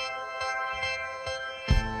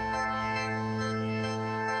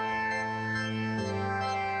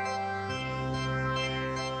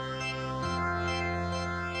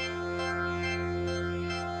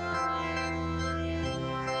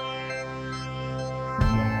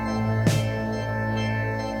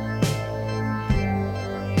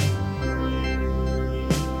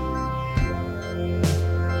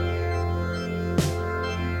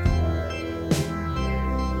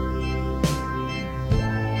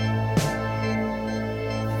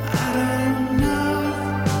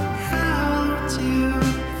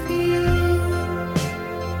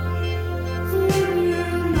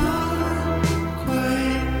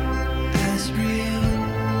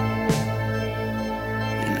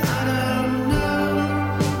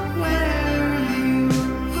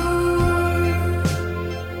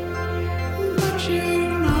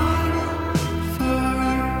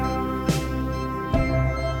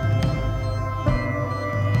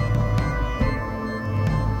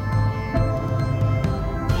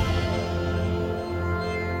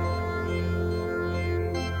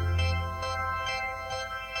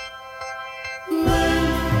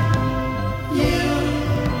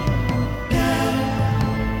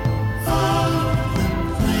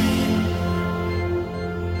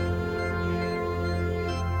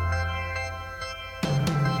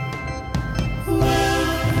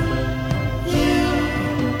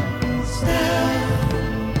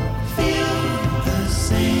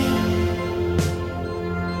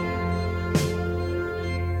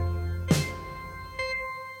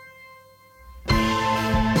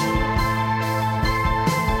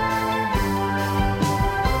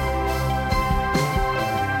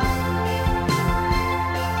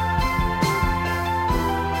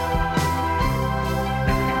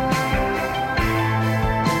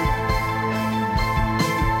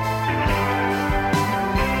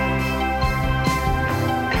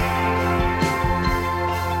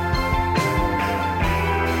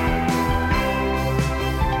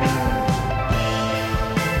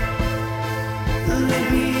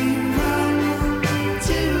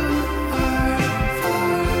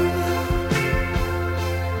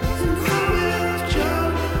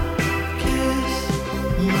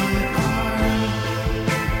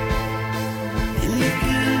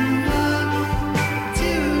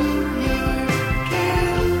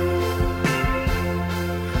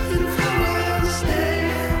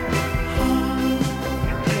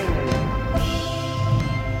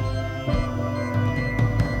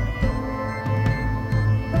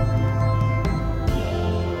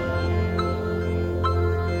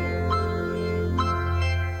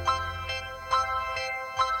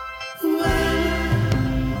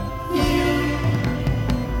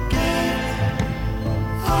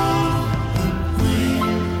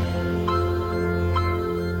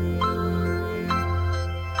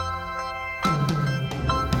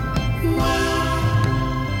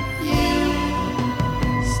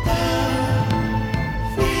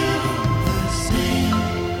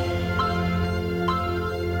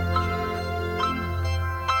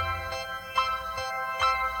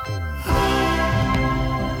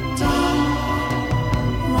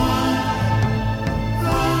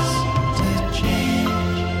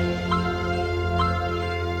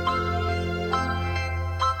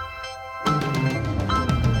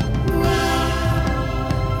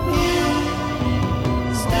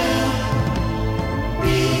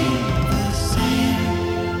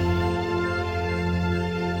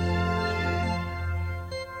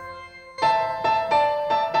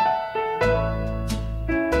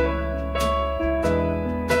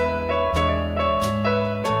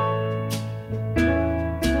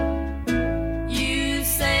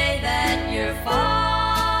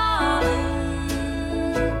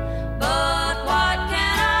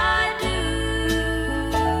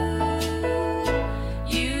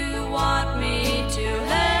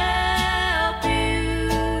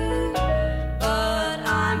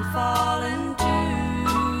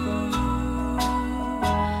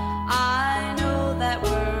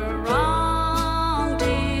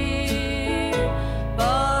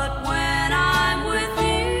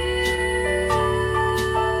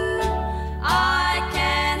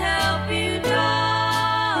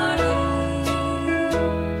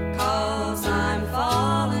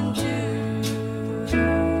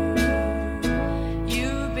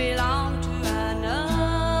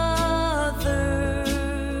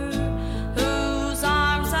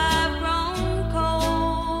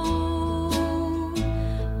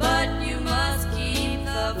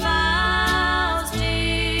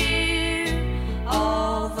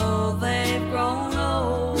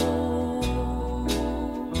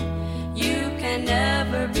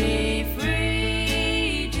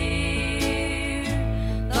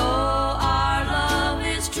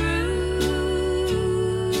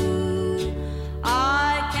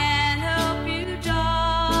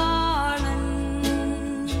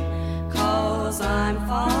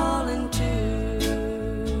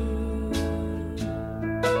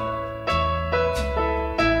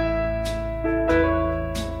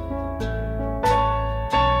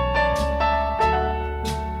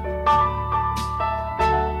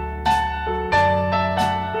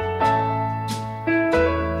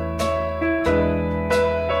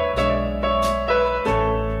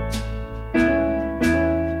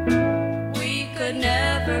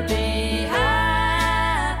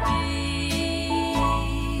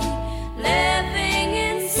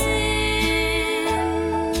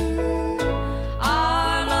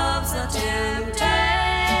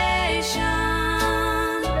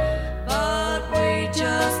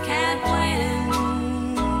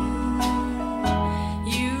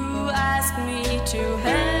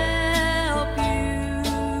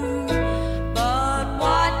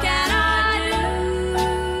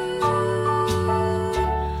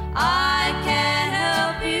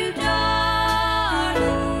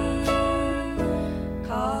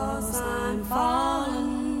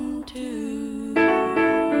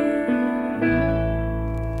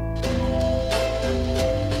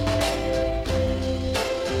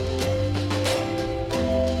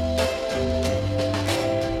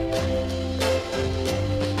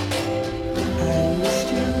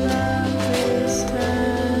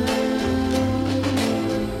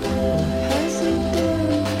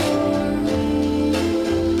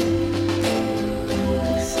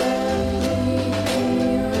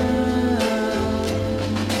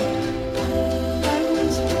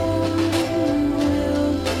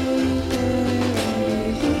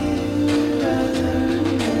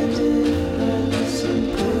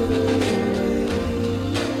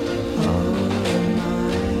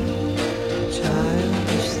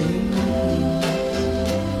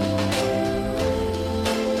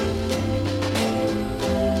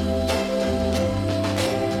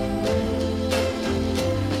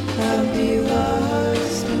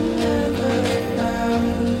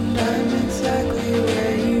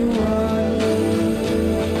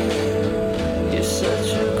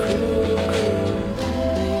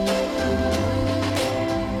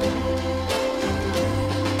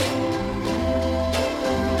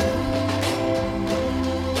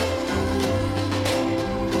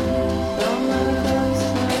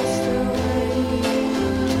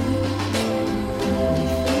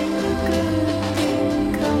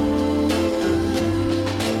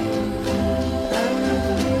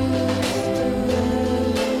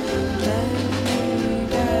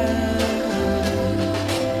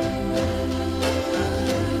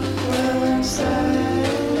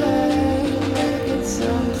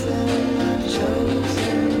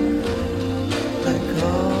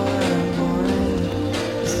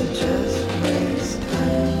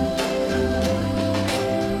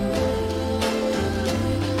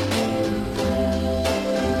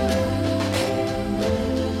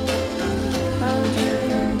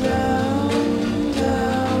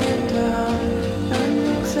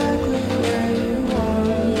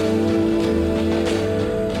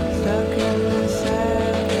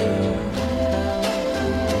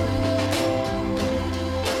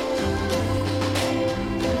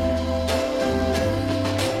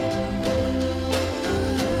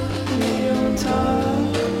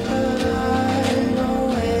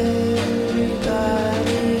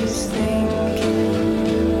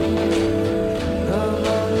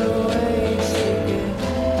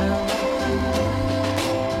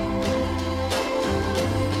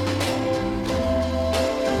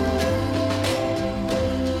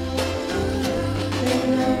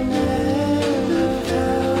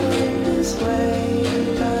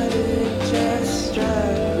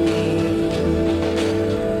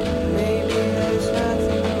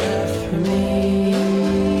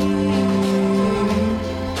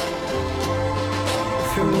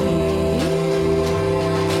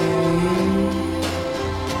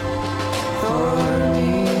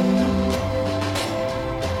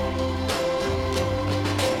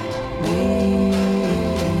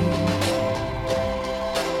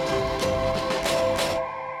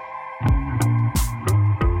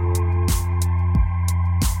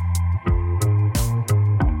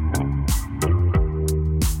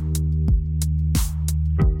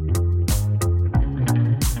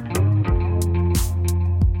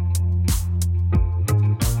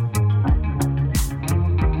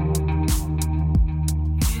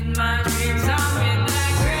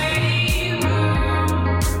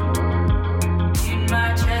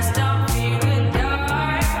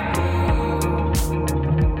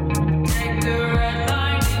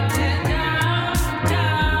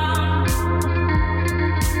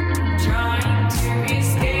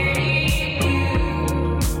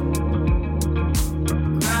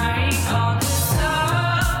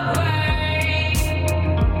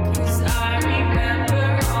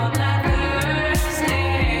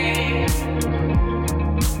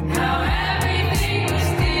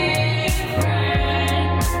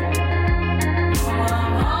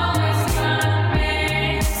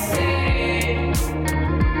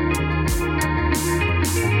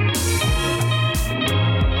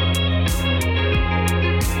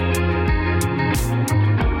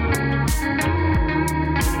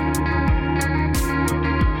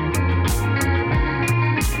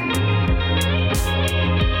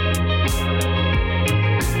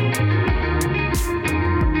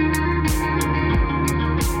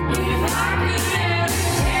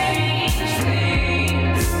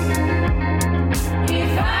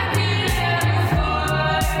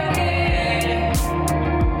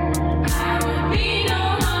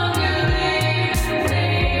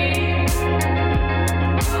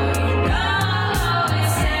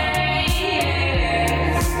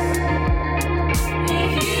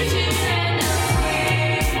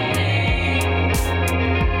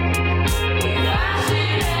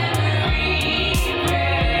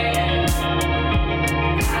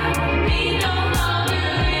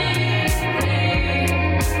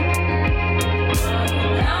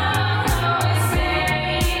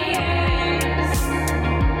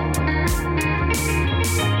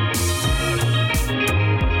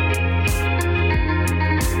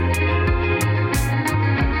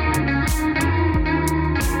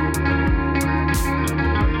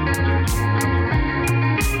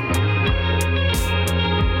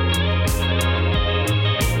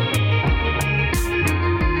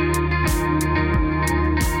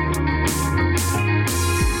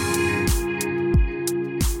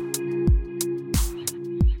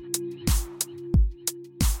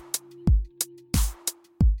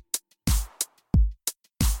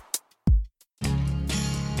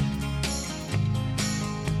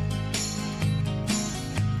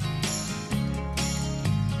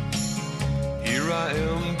 Here I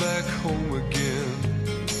am back home again.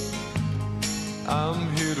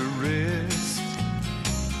 I'm here to rest.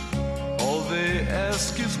 All they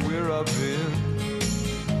ask is where I've been,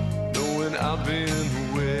 knowing I've been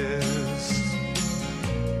west.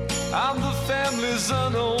 I'm the family's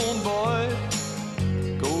unknown boy,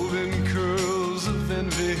 golden curls of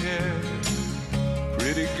envy hair,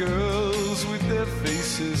 pretty girls with their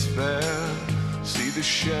faces fair, see the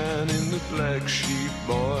shine in the black sheep,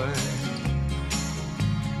 boy.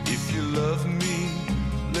 If you love me,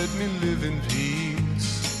 let me live in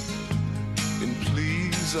peace, and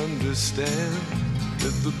please understand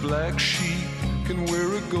that the black sheep can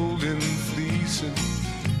wear a golden fleece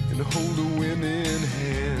and hold a winning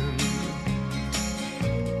hand.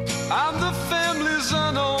 I'm the family's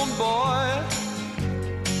unknown boy,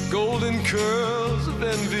 golden curls of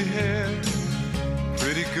envy hair,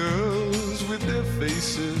 pretty girls with their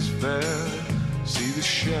faces fair, see the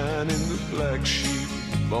shine in the black sheep,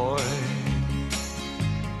 boy.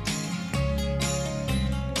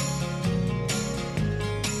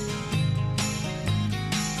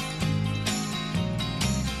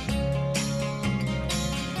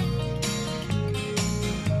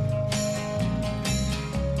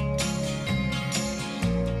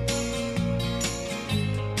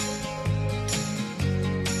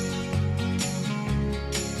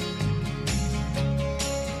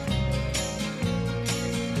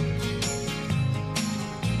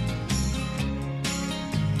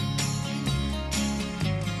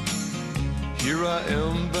 Here I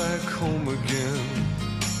am back home again,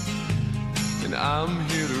 and I'm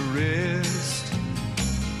here to rest.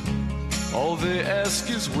 All they ask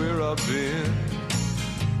is where I've been,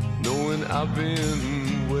 knowing I've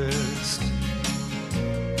been west.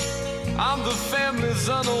 I'm the family's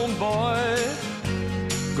unknown boy,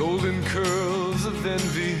 golden curls of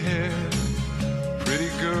envy hair, pretty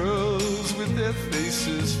girls with their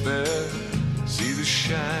faces fair, see the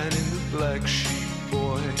shine in the black sheep,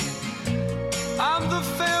 boy. I'm the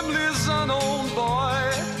family's unknown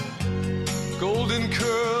boy, golden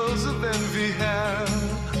curls of envy hair,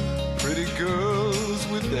 pretty girls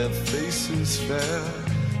with their faces fair,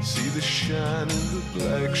 see the shine in the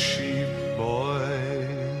black sheep, boy.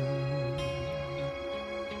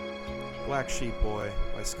 Black Sheep Boy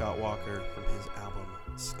by Scott Walker from his album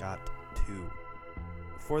Scott 2.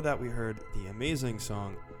 Before that we heard the amazing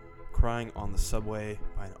song Crying on the Subway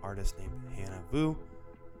by an artist named Hannah Vu.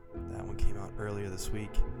 That one came out earlier this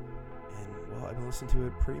week, and well, I've been listening to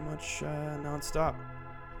it pretty much non-stop.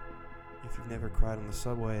 If you've never cried on the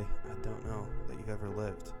subway, I don't know that you've ever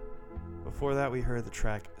lived. Before that, we heard the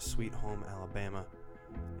track Sweet Home Alabama,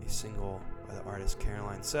 a single by the artist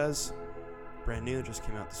Caroline Says. Brand new, just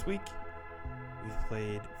came out this week. We've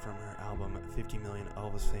played from her album 50 Million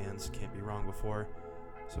Elvis Fans Can't Be Wrong before,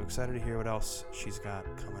 so excited to hear what else she's got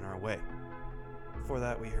coming our way. Before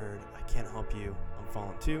that, we heard I Can't Help You, I'm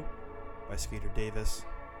Falling Too by Skeeter Davis.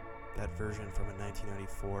 That version from a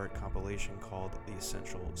 1994 compilation called The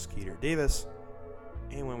Essential Skeeter Davis.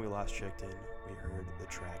 And when we last checked in, we heard the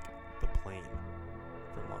track The Plane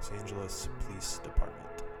from Los Angeles Police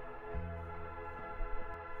Department.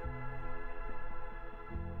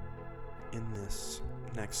 In this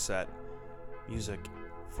next set, music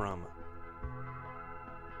from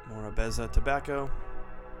Morabeza Tobacco.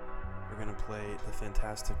 We're going to play the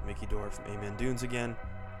fantastic Mickey Dore from Amen Dunes again,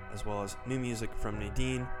 as well as new music from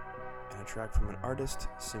Nadine, and a track from an artist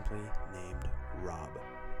simply named Rob.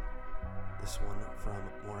 This one from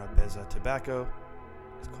Morabeza Tobacco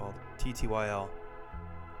is called TTYL,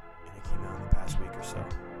 and it came out in the past week or so.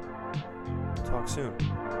 Talk soon.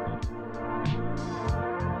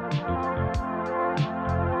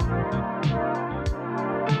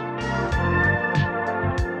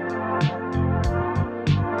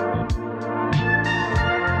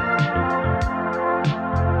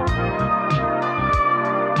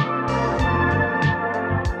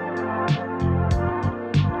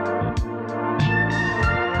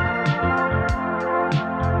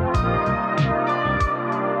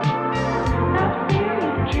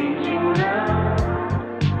 Changing now,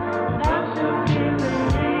 lots of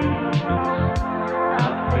feelings.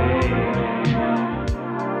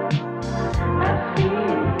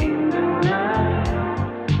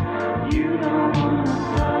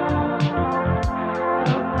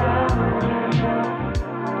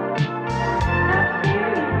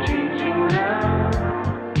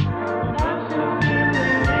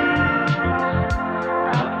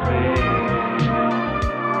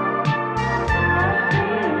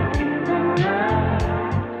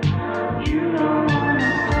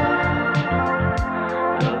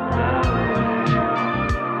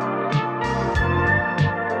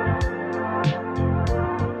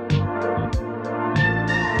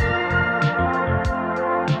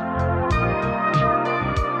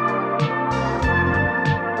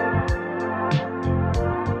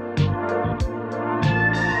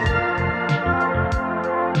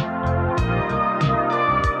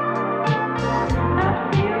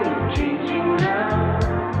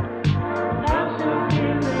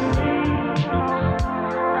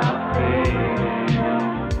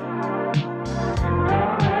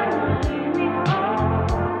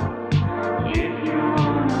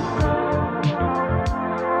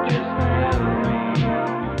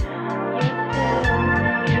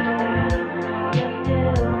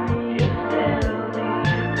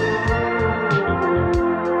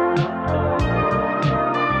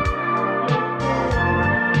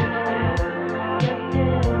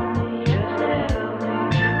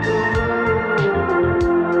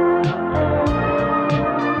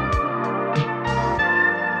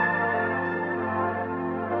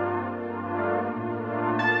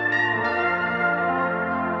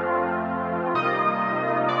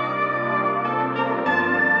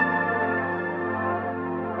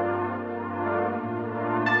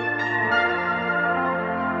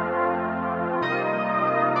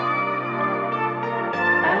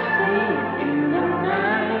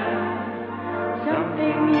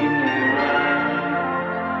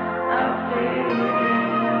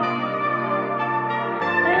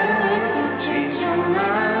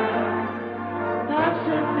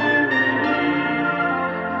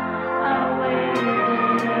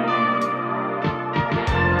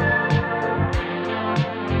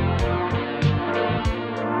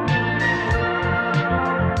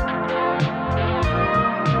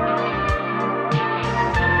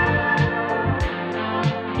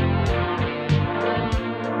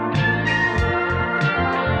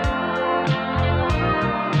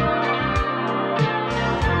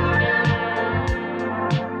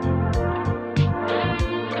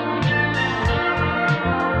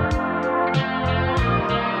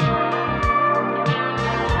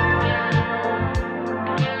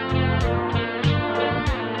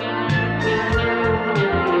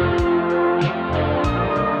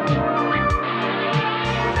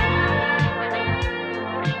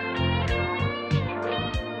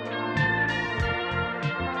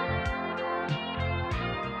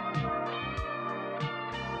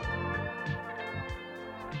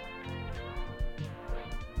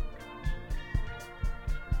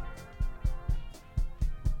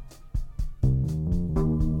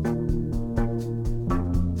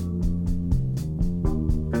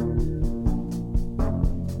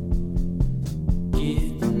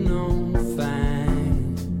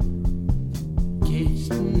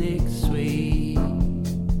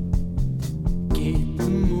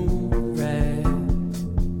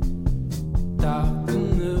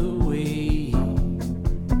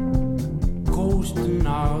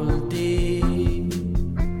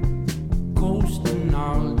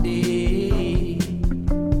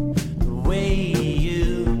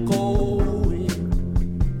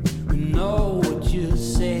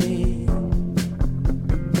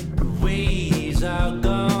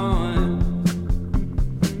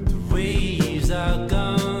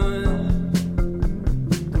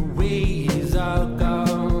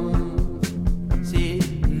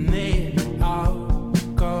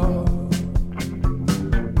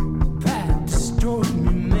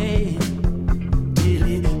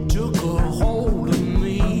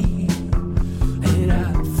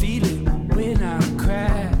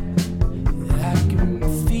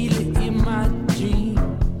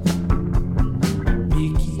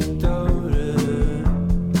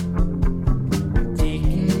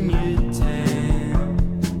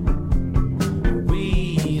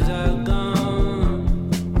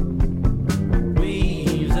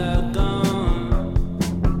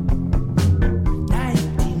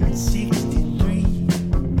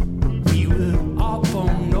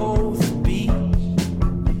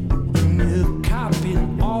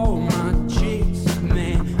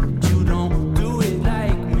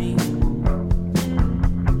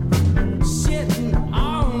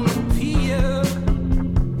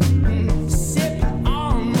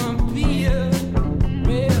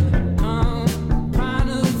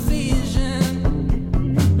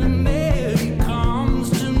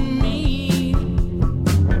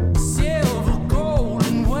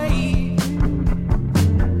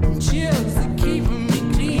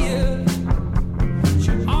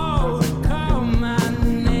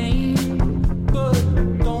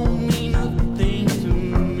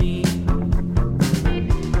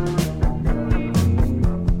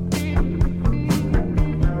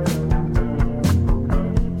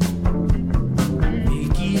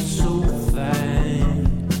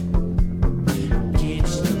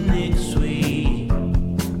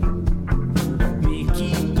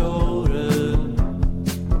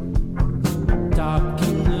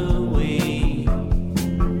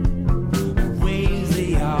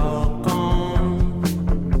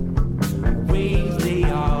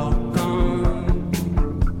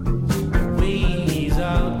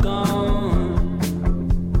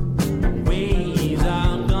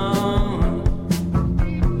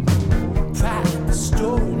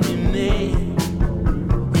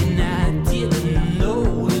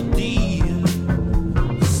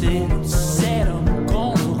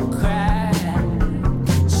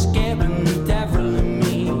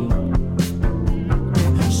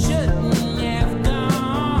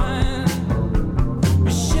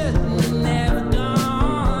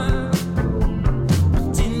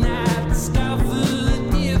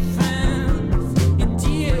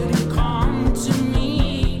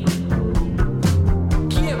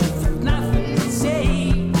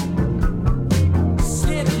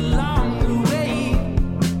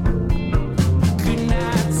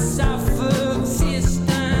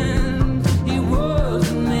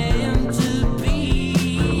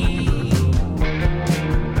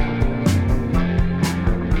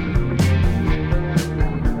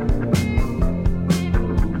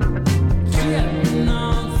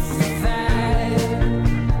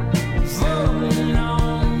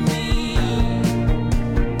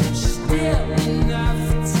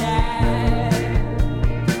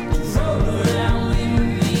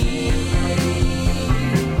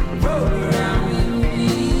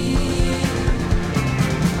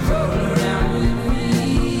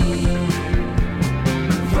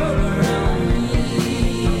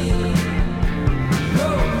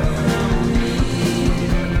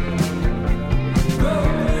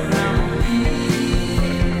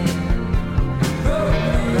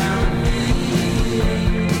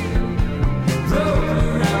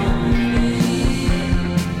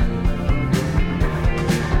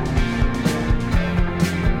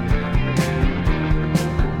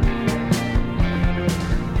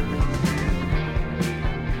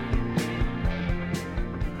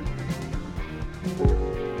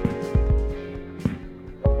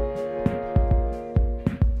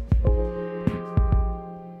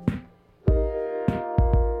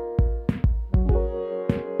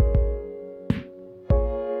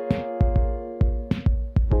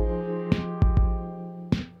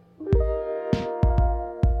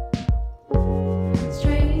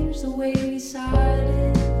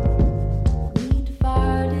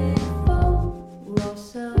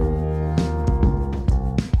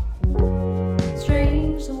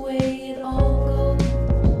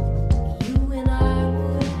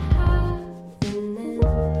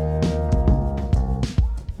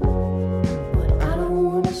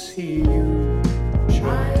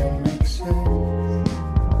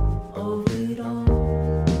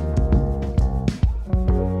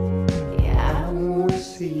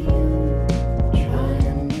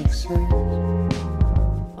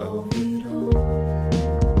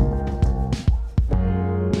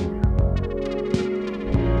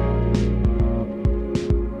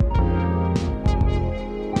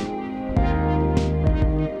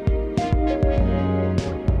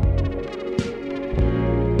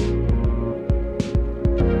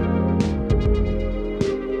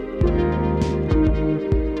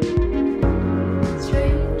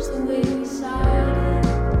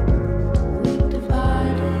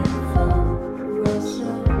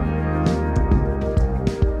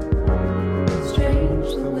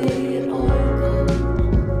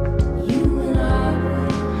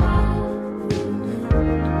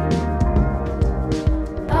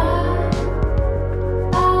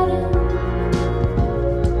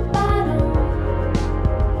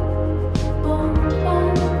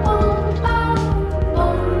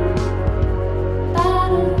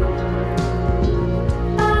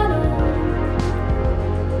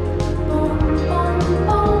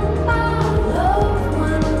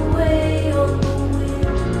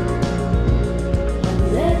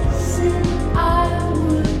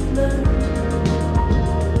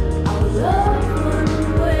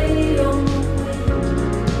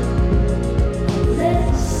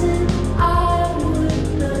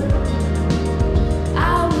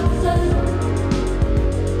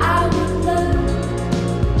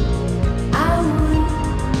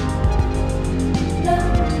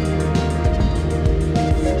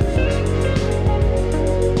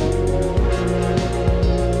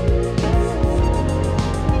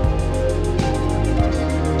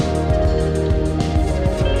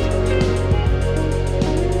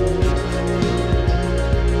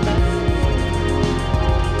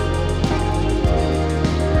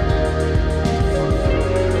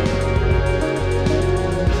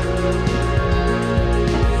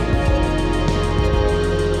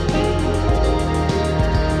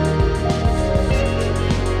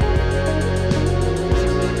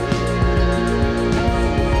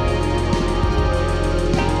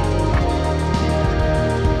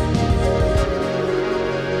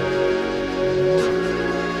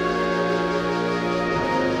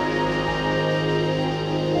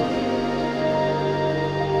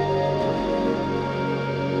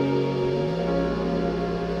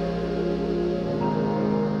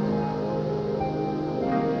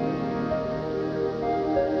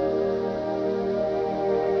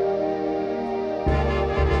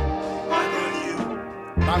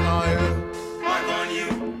 Back on you. Back on you.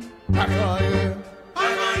 Back on you.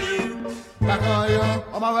 Back on you. Back on you.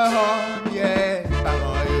 On my way home. Yeah. Back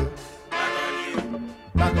on you. Back on you.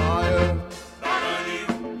 Back on you. Back on you.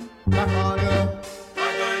 Back on you.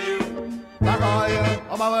 Back on you. Back on you.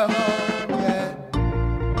 On my way home. Yeah.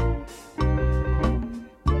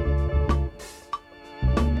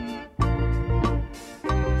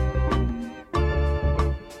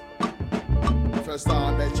 First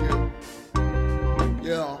time I met you, you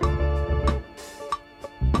know,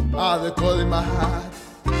 I had a cold in my heart,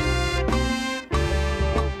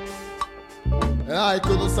 and I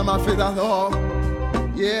couldn't stand my feet at all.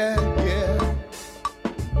 Yeah, yeah,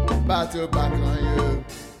 battle back on you,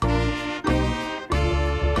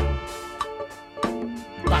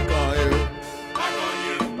 back on you, Back on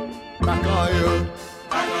you. back on you,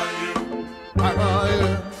 Back on you. back on you,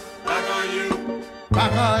 Back on you.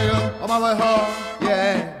 back on you, on my way home.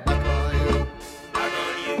 Yeah, back on you, Back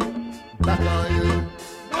on you. back on you,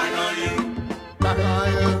 Back on you. back on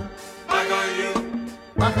you. Back on you.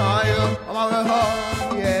 Back on you, on my way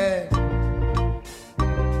home, yeah.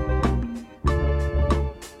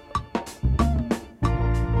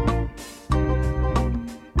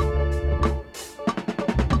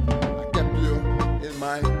 I kept you in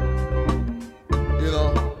mind, you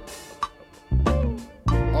know,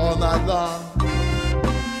 all night long.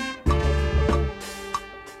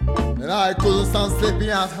 And I couldn't stand sleeping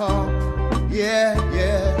at home, yeah,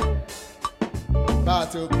 yeah.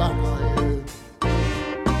 Battle back on you.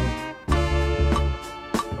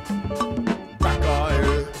 Back on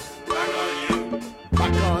you, Back on you.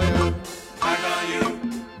 back on you, Back on you.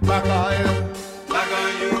 back on you, Back on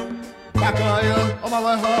you. back on you, on my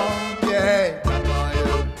way home, yeah. Back on you,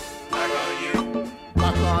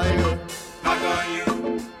 Back on you. back on you,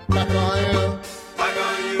 Back on you. back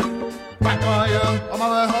on you, Back on you. back on you, on my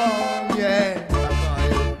way home, yeah. Back on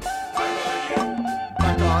you,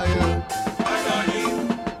 back on you, Back on you.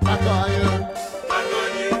 back on you, Back on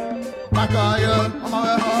you. back on you, on my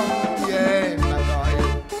way home, yeah. Back on you,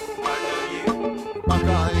 Back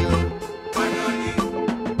on you. back on you,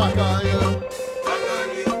 Back on you. back on you, Back on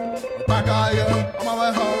you. back on you, on my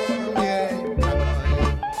way home, yeah.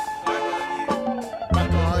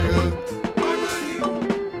 Back on you,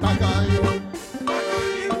 back on you,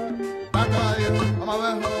 back on you, on my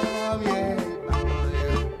way home, yeah.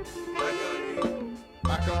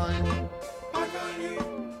 Back on you,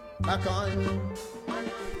 back on you.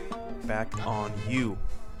 Back on You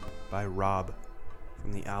by Rob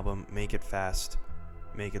from the album Make It Fast,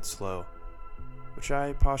 Make It Slow, which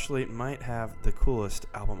I postulate might have the coolest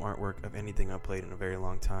album artwork of anything I've played in a very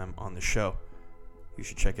long time on the show. You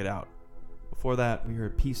should check it out. Before that, we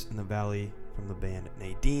heard Peace in the Valley from the band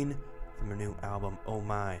Nadine from their new album Oh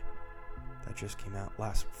My that just came out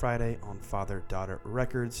last Friday on Father Daughter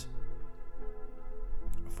Records.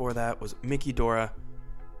 Before that was Mickey Dora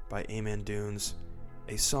by Amen Dunes,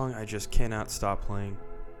 a song I just cannot stop playing.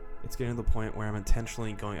 It's getting to the point where I'm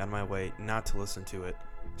intentionally going out of my way not to listen to it,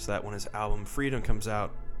 so that when his album Freedom comes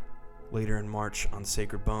out later in March on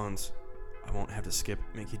Sacred Bones, I won't have to skip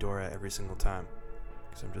Mickey Dora every single time,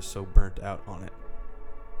 because I'm just so burnt out on it.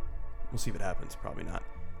 We'll see if it happens, probably not.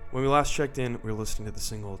 When we last checked in, we were listening to the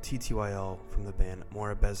single TTYL from the band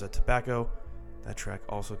Morabeza Tobacco, that track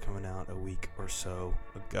also coming out a week or so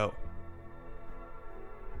ago.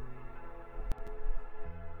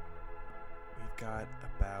 We've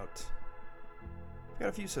got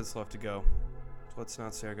a few sets left to go, so let's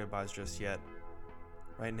not say our goodbyes just yet.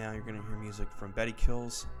 Right now you're going to hear music from Betty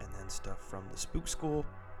Kills and then stuff from The Spook School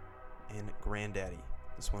and Granddaddy.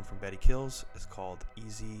 This one from Betty Kills is called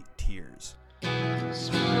Easy Tears.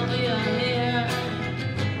 Smell of your hair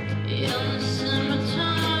in the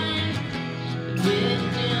summertime, the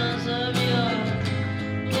videos of your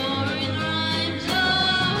boring rhymes. Oh,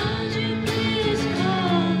 would you please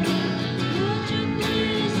come? Would you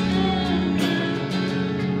please tell me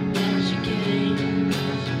that you came?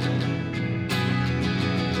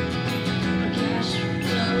 Our cash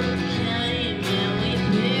flow came and we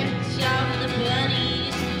picked out the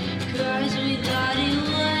pennies, 'cause we thought it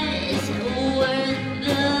was worth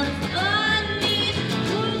the funny.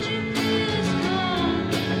 Would you please come?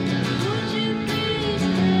 Would you please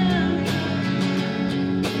tell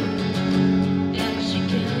that you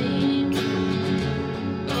came?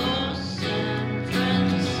 Oh, San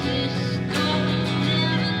Francisco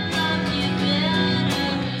never loved you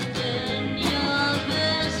better than your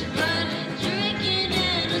best friend drinking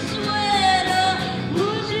in a sweater.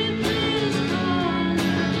 Would you please come?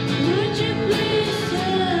 Would you please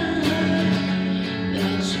tell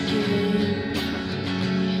that you came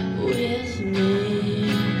with me?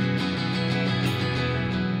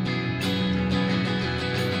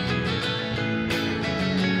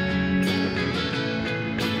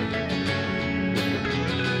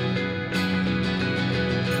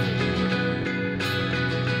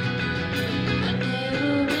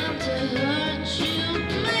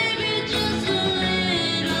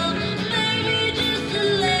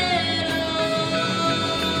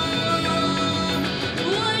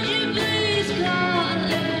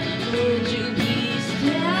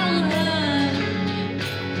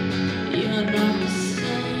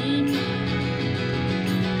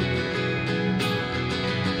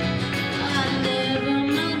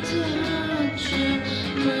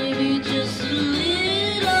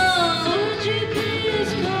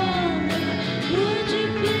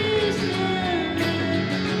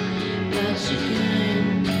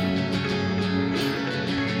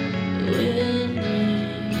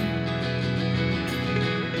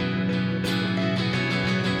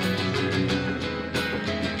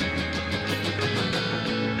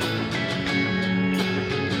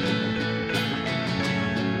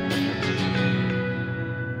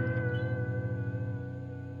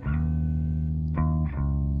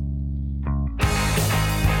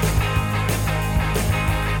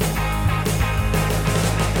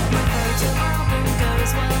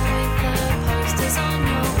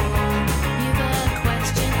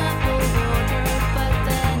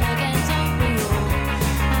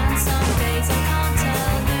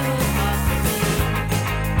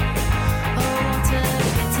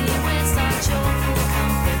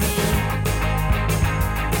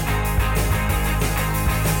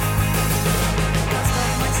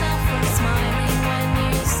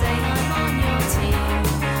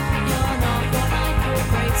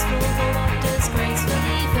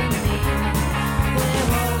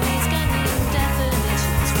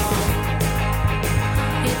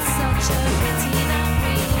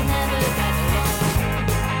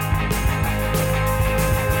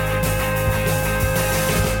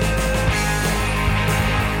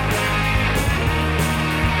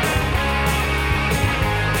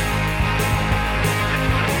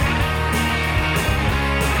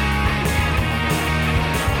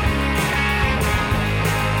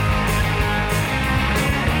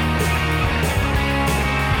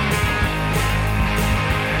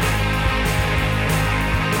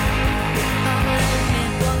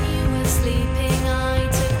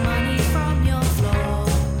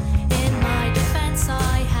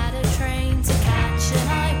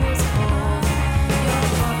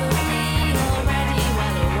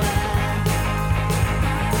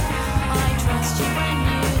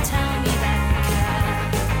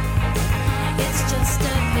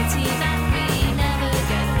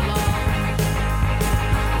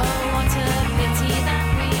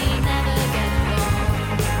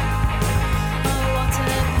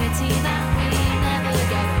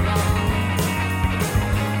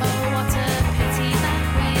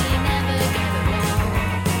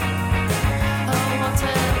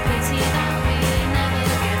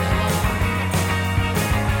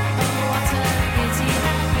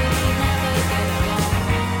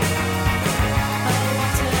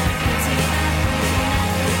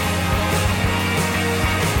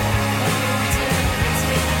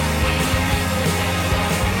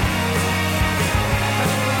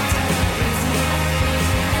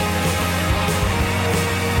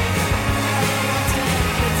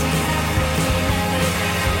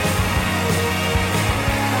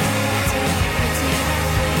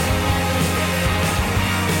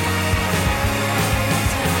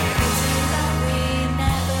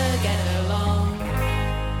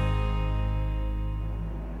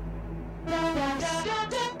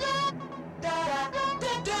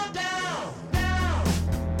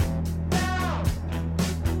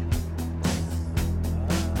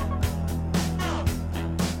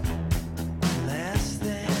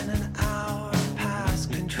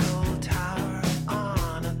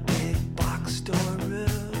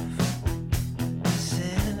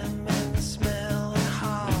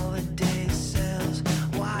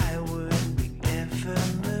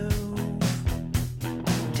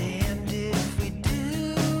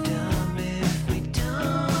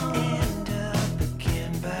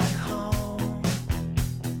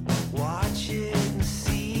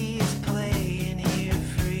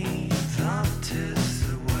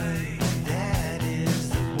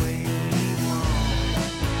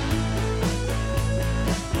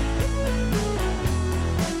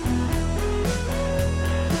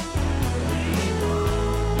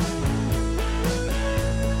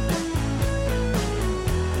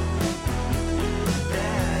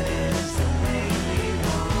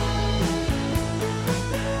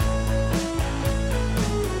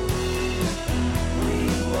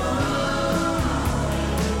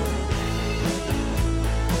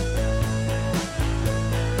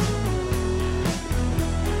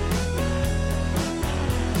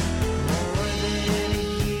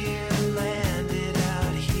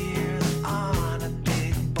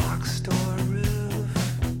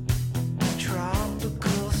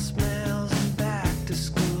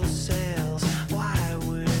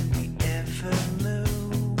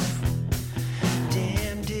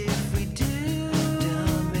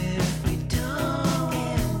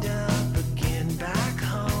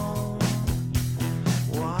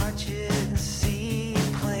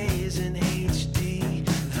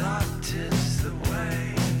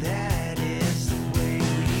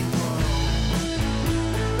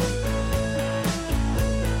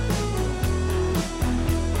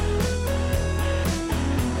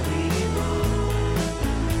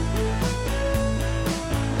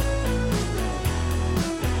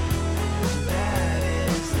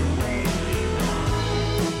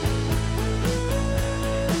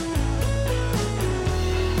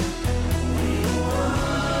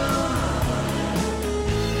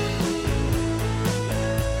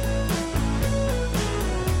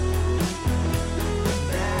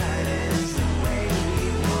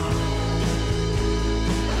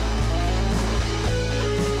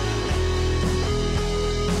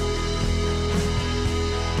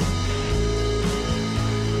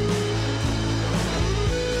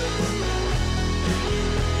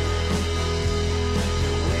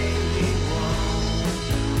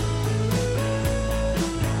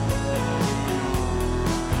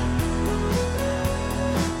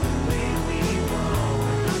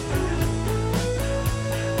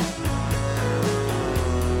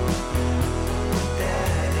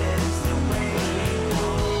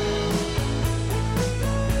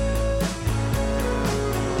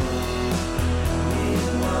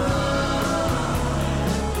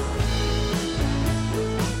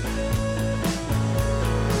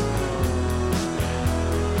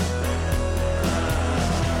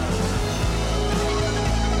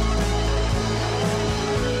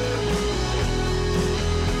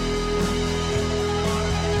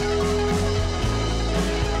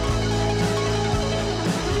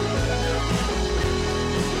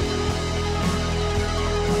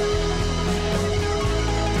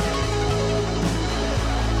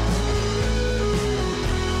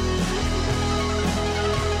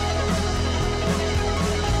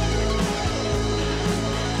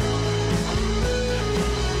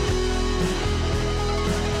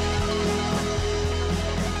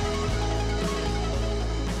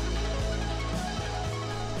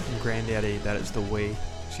 Granddaddy, that is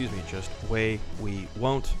just Way We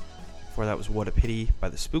Won't. Before that was What a Pity by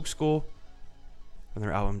the Spook School from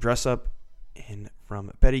their album Dress Up, and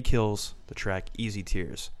from Betty Kills, the track Easy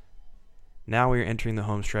Tears. Now we are entering the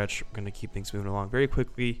home stretch. We're going to keep things moving along very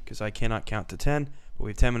quickly because I cannot count to 10, but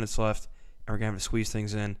we have 10 minutes left, and we're going to have to squeeze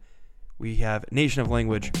things in. We have Nation of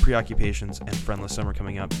Language, Preoccupations, and Friendless Summer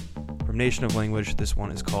coming up. From Nation of Language, this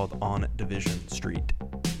one is called On Division Street.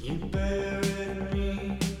 You buried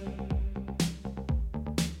me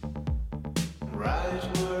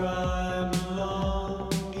right where I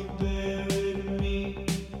belong. You buried me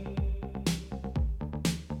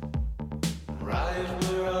right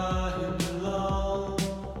where I belong.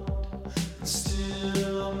 And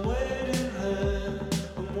still I'm waiting there.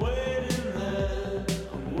 I'm waiting there.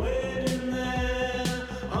 I'm waiting there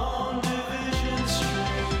on Division Street.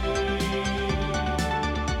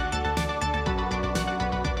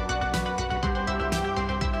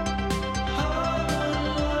 I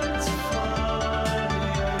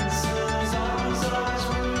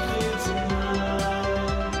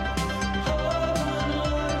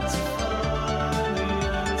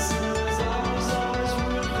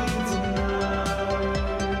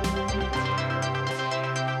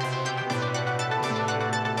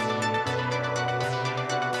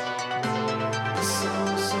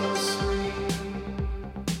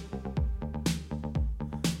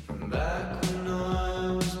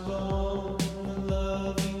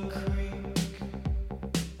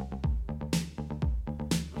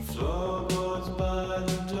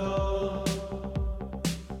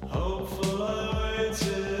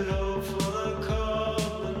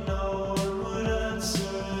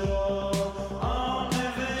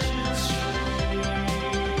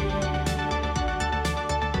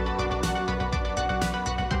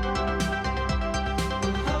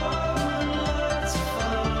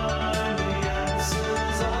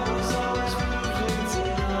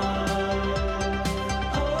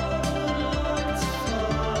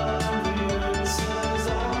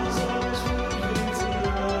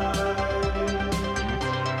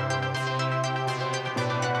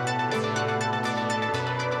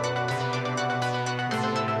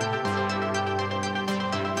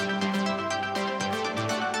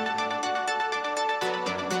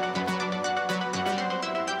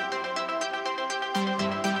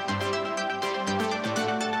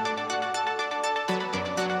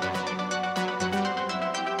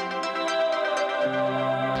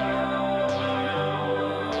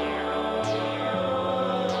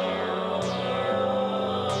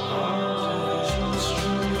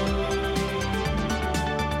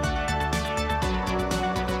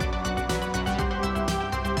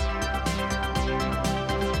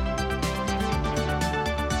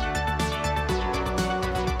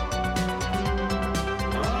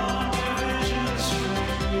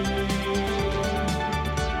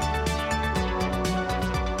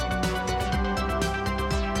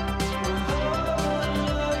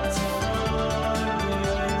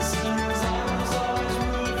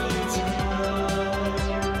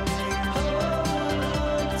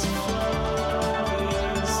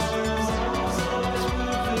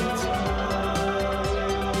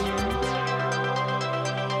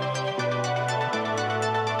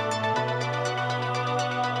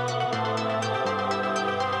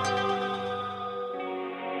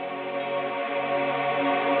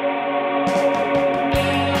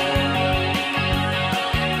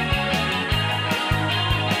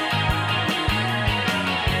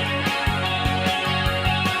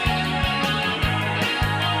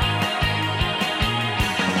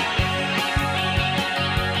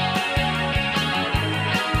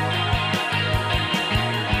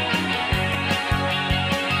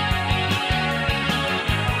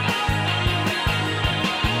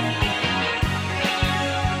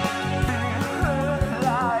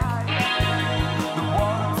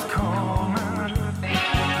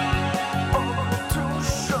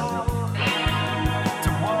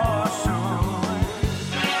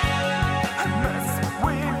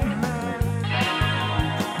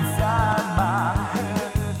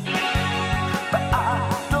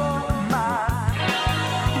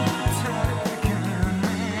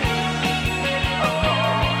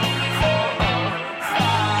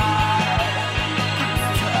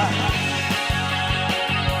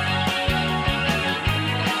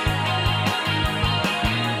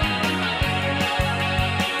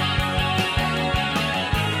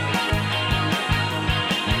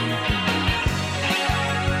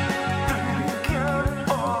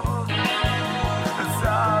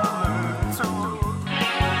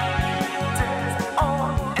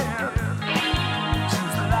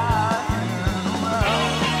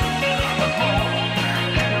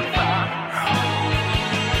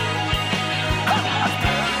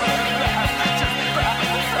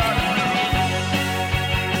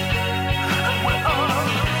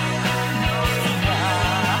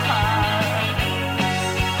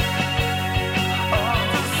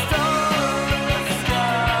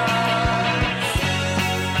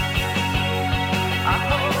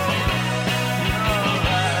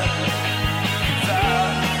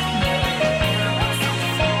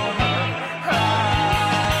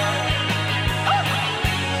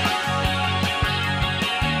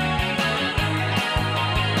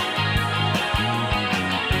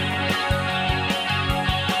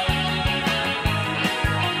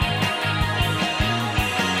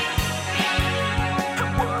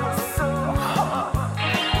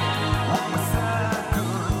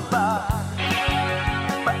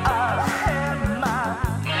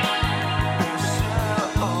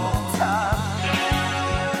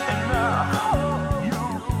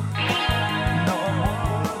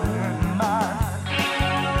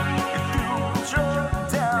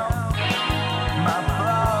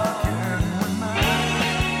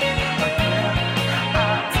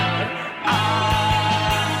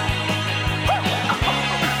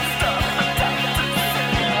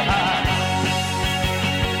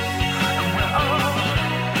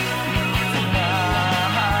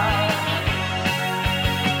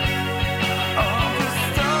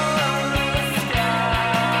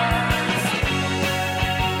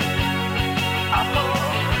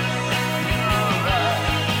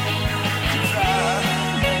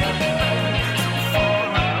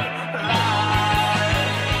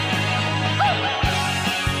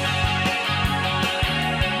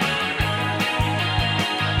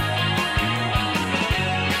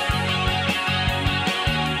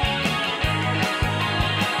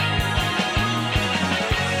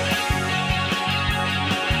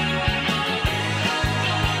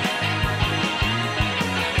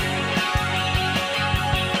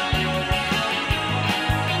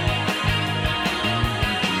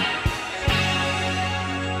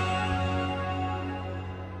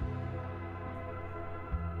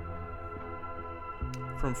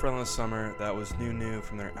From Friendless Summer, that was New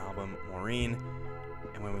from their album Maureen.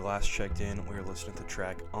 And when we last checked in, we were listening to the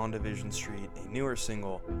track On Division Street, a newer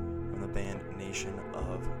single from the band Nation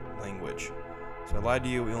of Language. So I lied to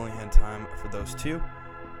you, we only had time for those two.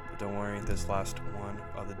 But don't worry, this last one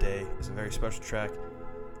of the day is a very special track.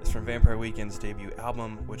 It's from Vampire Weekend's debut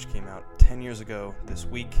album, which came out 10 years ago this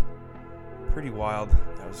week. Pretty wild.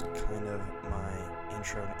 That was kind of my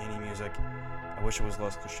intro to indie music. I wish it was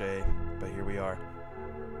less cliche, but here we are.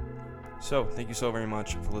 So, thank you so very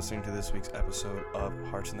much for listening to this week's episode of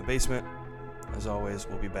Hearts in the Basement. As always,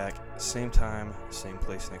 we'll be back same time, same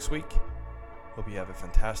place next week. Hope you have a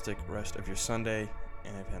fantastic rest of your Sunday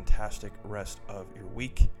and a fantastic rest of your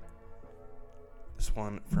week. This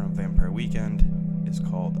one from Vampire Weekend is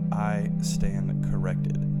called I Stand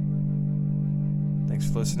Corrected.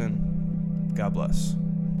 Thanks for listening. God bless.